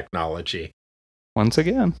information technology. Once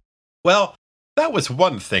again. Well, that was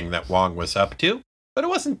one thing that Wong was up to. But it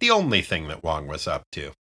wasn't the only thing that Wong was up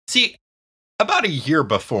to. See, about a year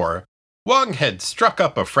before, Wong had struck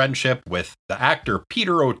up a friendship with the actor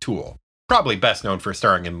Peter O'Toole, probably best known for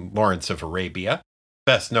starring in Lawrence of Arabia,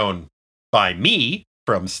 best known by me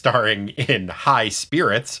from starring in High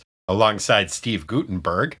Spirits alongside Steve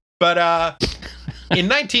Guttenberg. But in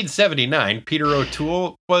 1979, Peter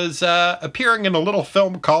O'Toole was appearing in a little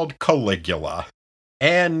film called Caligula.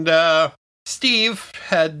 And Steve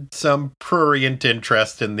had some prurient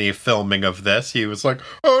interest in the filming of this. He was like,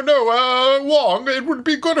 "Oh no, Wong, it would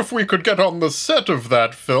be good if we could get on the set of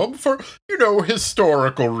that film for,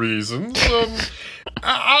 historical reasons.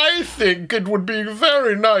 I think it would be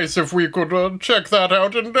very nice if we could check that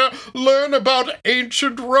out and learn about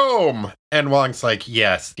ancient Rome." And Wong's like,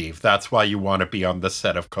 "Yeah, Steve, that's why you want to be on the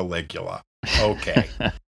set of Caligula." Okay.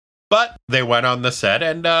 But they went on the set,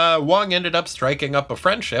 and Wong ended up striking up a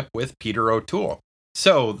friendship with Peter O'Toole.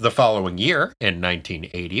 So the following year, in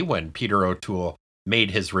 1980, when Peter O'Toole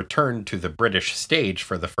made his return to the British stage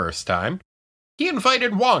for the first time, he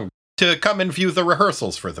invited Wong to come and view the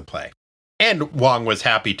rehearsals for the play. And Wong was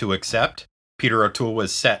happy to accept. Peter O'Toole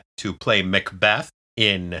was set to play Macbeth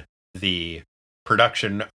in the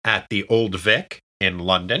production at the Old Vic in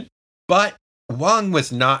London. But Wong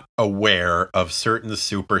was not aware of certain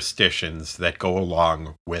superstitions that go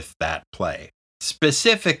along with that play.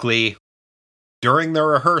 Specifically, during the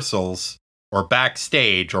rehearsals or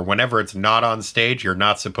backstage or whenever it's not on stage, you're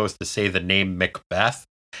not supposed to say the name Macbeth.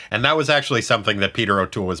 And that was actually something that Peter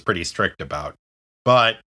O'Toole was pretty strict about.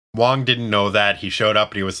 But Wong didn't know that. He showed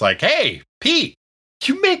up and he was like, "Hey, Pete,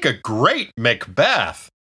 you make a great Macbeth."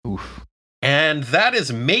 Oof. And that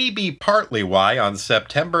is maybe partly why on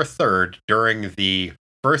September 3rd, during the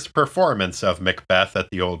first performance of Macbeth at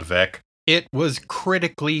the Old Vic, it was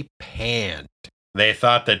critically panned. They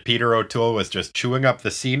thought that Peter O'Toole was just chewing up the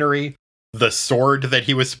scenery. The sword that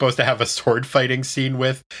he was supposed to have a sword fighting scene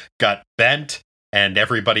with got bent, and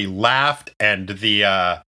everybody laughed, and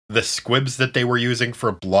the squibs that they were using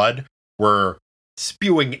for blood were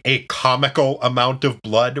spewing a comical amount of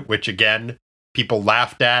blood, which again, people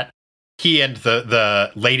laughed at. He and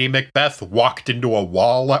the Lady Macbeth walked into a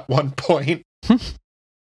wall at one point.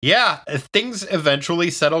 Yeah, things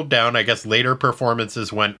eventually settled down. I guess later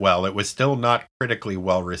performances went well. It was still not critically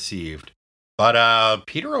well received. But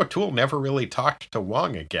Peter O'Toole never really talked to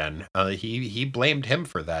Wong again. He blamed him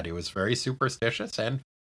for that. He was very superstitious and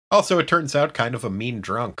also, it turns out, kind of a mean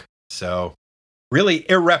drunk. So really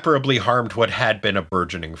irreparably harmed what had been a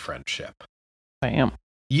burgeoning friendship. Damn.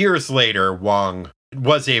 Years later, Wong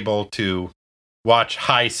was able to watch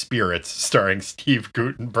High Spirits starring Steve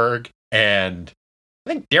Guttenberg and I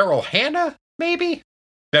think Daryl Hannah, maybe?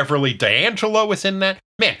 Beverly D'Angelo was in that.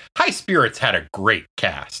 Man, High Spirits had a great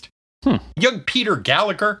cast. Young Peter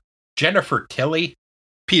Gallagher, Jennifer Tilly,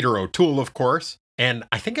 Peter O'Toole, of course, and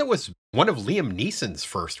I think it was one of Liam Neeson's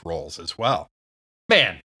first roles as well.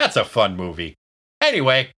 Man, that's a fun movie.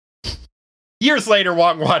 Anyway, years later,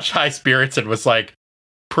 Wong watched High Spirits and was like,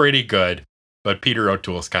 pretty good. But Peter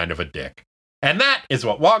O'Toole's kind of a dick. And that is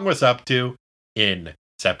what Wong was up to in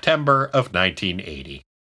September of 1980.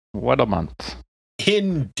 What a month.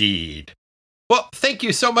 Indeed. Well, thank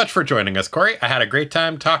you so much for joining us, Corey. I had a great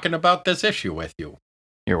time talking about this issue with you.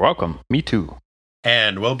 You're welcome. Me too.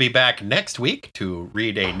 And we'll be back next week to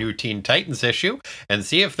read a new Teen Titans issue and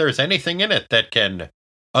see if there's anything in it that can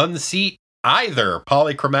unseat either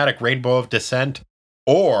Polychromatic Rainbow of Dissent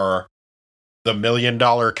or the $1 Million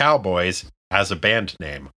Cowboys as a band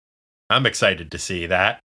name. I'm excited to see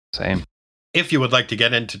that. Same. If you would like to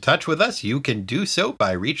get into touch with us, you can do so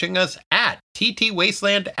by reaching us at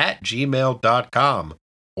ttwasteland@gmail.com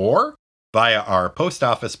or via our post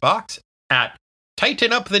office box at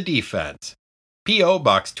Tighten Up the Defense, P.O.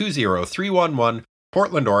 Box 20311,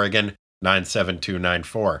 Portland, Oregon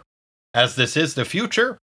 97294. As this is the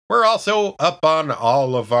future, we're also up on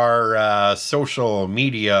all of our social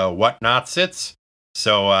media whatnotsits.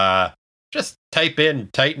 So just type in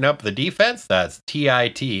Tighten Up the Defense, that's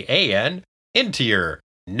TITAN, into your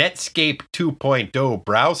Netscape 2.0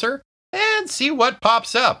 browser and see what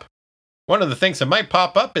pops up. One of the things that might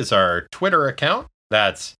pop up is our Twitter account.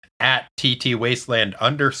 That's at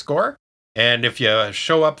ttwasteland_. And if you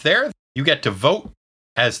show up there, you get to vote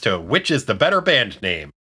as to which is the better band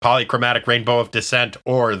name, Polychromatic Rainbow of Dissent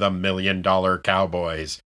or the $1 Million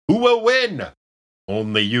Cowboys. Who will win?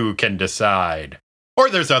 Only you can decide. Or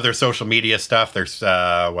there's other social media stuff. There's, we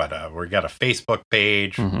got a Facebook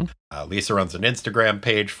page. Mm-hmm. Lisa runs an Instagram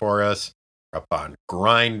page for us. We're up on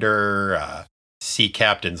Grindr,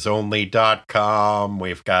 SeaCaptainsOnly.com.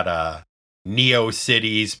 We've got a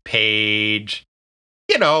NeoCities page.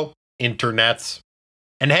 You know, internets.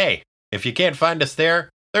 And hey, if you can't find us there,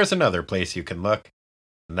 there's another place you can look.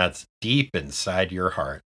 And that's deep inside your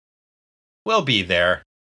heart. We'll be there.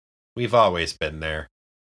 We've always been there.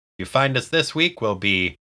 If you find us this week, we'll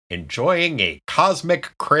be enjoying a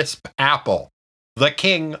cosmic crisp apple. The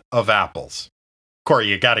king of apples. Corey,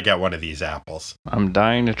 you got to get one of these apples. I'm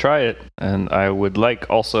dying to try it, and I would like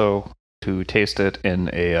also to taste it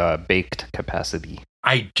in a baked capacity.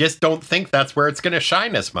 I just don't think that's where it's going to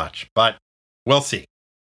shine as much, but we'll see.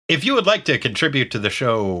 If you would like to contribute to the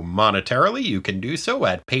show monetarily, you can do so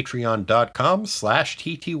at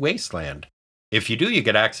patreon.com/ttwasteland. If you do, you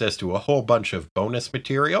get access to a whole bunch of bonus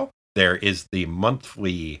material. There is the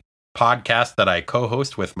monthly podcast that I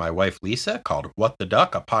co-host with my wife Lisa called What the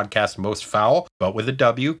Duck, a podcast most foul, but with a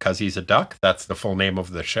W because he's a duck. That's the full name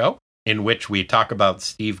of the show, in which we talk about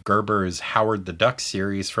Steve Gerber's Howard the Duck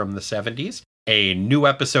series from the 70s. A new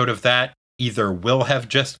episode of that either will have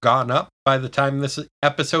just gone up by the time this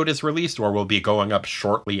episode is released or will be going up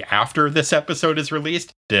shortly after this episode is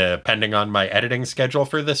released, depending on my editing schedule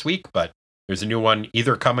for this week. But there's a new one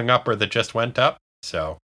either coming up or that just went up,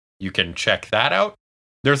 so you can check that out.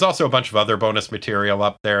 There's also a bunch of other bonus material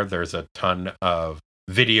up there. There's a ton of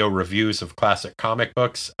video reviews of classic comic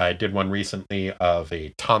books. I did one recently of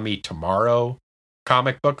a Tommy Tomorrow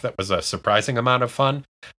comic book that was a surprising amount of fun.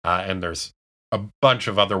 And there's a bunch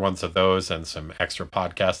of other ones of those and some extra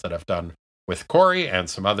podcasts that I've done with Corey and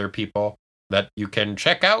some other people that you can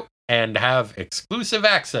check out and have exclusive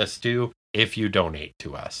access to if you donate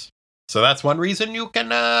to us. So that's one reason you can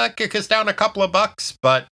kick us down a couple of bucks,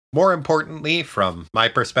 but more importantly, from my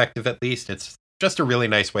perspective at least, it's just a really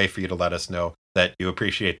nice way for you to let us know that you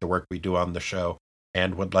appreciate the work we do on the show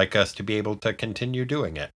and would like us to be able to continue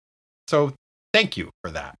doing it. So thank you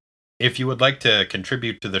for that. If you would like to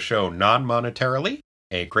contribute to the show non-monetarily,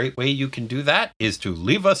 a great way you can do that is to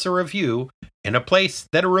leave us a review in a place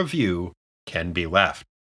that a review can be left.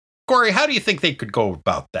 Corey, how do you think they could go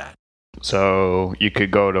about that? So you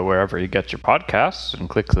could go to wherever you get your podcasts and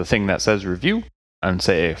click the thing that says review and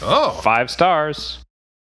say 5 stars.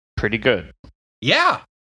 Pretty good. Yeah.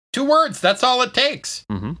 2 words. That's all it takes.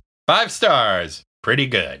 Mm-hmm. 5 stars. Pretty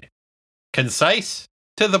good. Concise,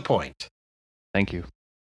 to the point. Thank you.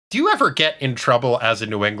 Do you ever get in trouble as a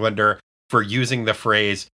New Englander for using the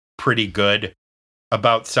phrase pretty good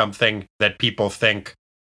about something that people think,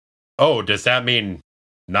 oh, does that mean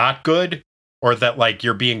not good? Or that, like,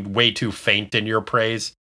 you're being way too faint in your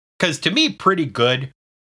praise? Because to me, pretty good,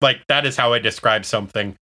 like, that is how I describe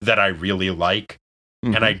something that I really like.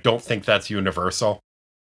 Mm-hmm. And I don't think that's universal.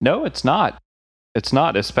 No, it's not. It's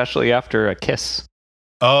not, especially after a kiss.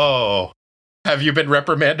 Oh, have you been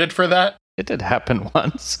reprimanded for that? It did happen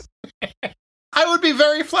once. I would be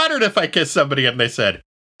very flattered if I kissed somebody and they said,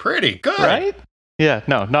 pretty good. Right? Yeah,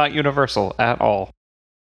 no, not universal at all.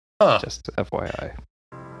 Huh. Just FYI.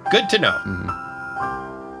 Good to know. Mm-hmm.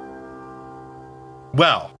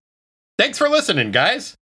 Well, thanks for listening,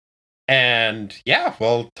 guys. And yeah,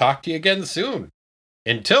 we'll talk to you again soon.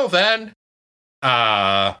 Until then,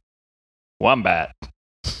 Wombat.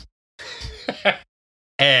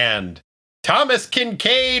 And Thomas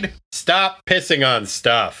Kincaid, stop pissing on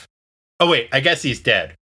stuff. Oh, wait, I guess he's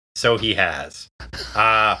dead. So he has.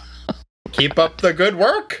 Keep up the good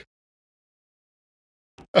work.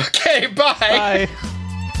 Okay, bye. Bye.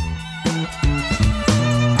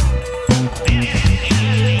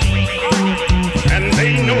 And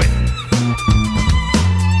they know it.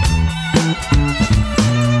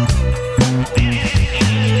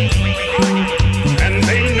 And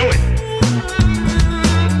they know it.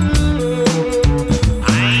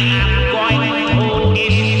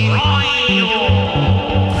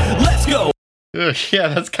 Let's go! Yeah,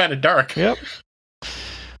 that's kind of dark. Yep.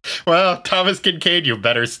 Well, Thomas Kincaid, you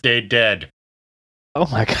better stay dead. Oh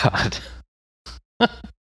my god.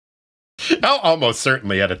 I'll almost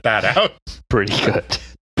certainly edit that out. Pretty good.